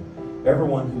online, and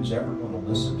everyone who's ever going to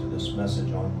listen to this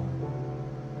message online.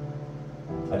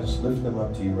 I just lift them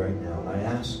up to you right now, and I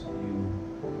ask you,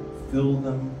 fill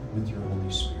them with your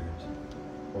Holy Spirit.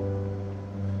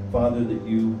 Father, that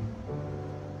you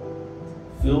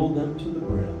fill them to the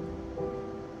brim.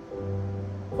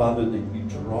 Father, that you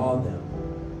draw them,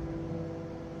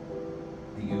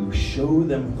 that you show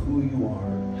them who you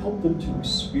are. Help them to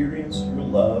experience your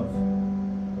love.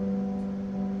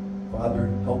 Father,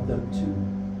 help them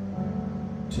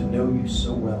to know you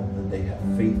so well that they have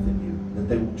faith in you, that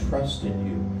they will trust in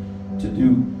you to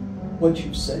do what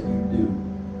you've said you do.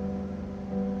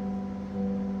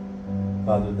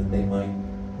 Father, that they might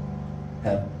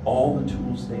have all the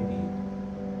tools they need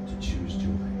to choose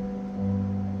joy.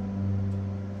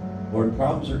 Lord,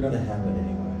 problems are going to happen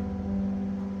anyway.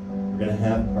 We're going to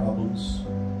have problems.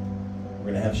 We're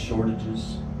going to have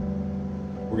shortages.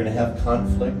 We're going to have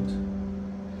conflict.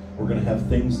 We're going to have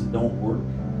things that don't work.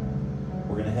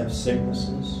 We're going to have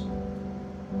sicknesses.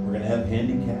 We're going to have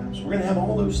handicaps. We're going to have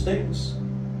all those things.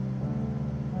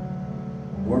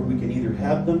 Lord, we can either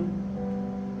have them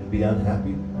and be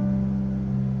unhappy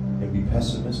and be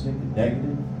pessimistic and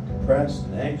negative, depressed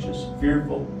and anxious and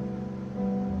fearful,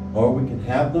 or we can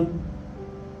have them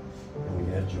and we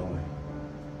can have joy.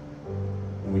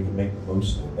 And we can make the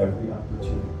most of every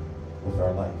opportunity with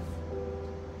our life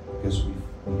because we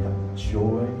have the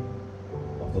joy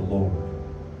of the Lord,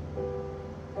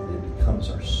 and it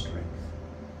becomes our strength.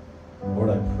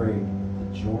 Lord, I pray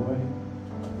that the joy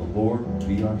of the Lord will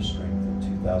be our strength in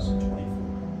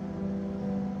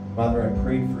 2024. Father, I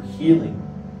pray for healing.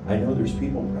 I know there's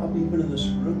people probably even in this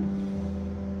room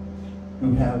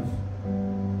who have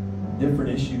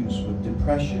different issues with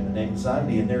depression and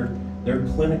anxiety, and they're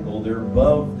clinical, they're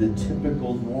above the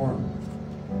typical norm.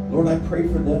 Lord, I pray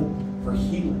for them for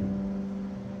healing.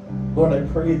 Lord, I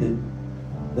pray that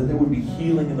there would be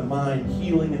healing in the mind,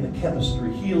 healing in the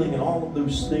chemistry, healing in all of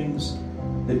those things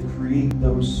that create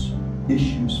those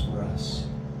issues for us.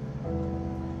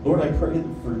 Lord, I pray that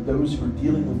for those who are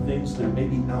dealing with things that are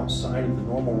maybe outside of the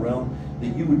normal realm,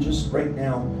 that you would just right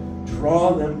now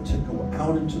draw them to go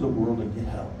out into the world and get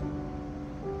help.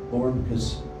 Lord,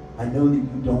 because I know that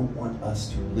you don't want us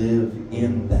to live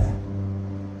in that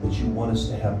you want us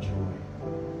to have joy.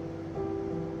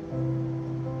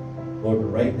 Lord, but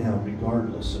right now,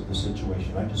 regardless of the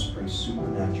situation, I just pray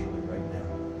supernaturally right now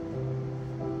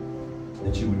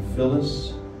that you would fill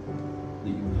us, that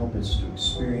you would help us to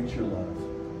experience your love,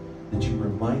 that you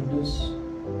remind us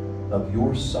of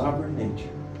your sovereign nature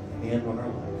and hand on our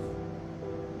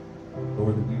life.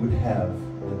 Lord, that we would have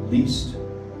at least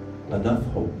enough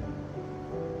hope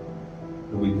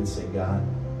that we can say, God,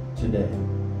 today,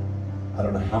 I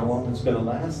don't know how long it's going to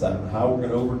last. I don't know how we're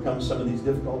going to overcome some of these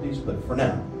difficulties, but for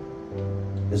now,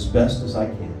 as best as I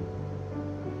can,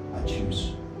 I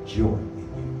choose joy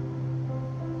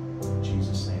in you. In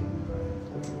Jesus' name we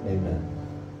pray. Amen.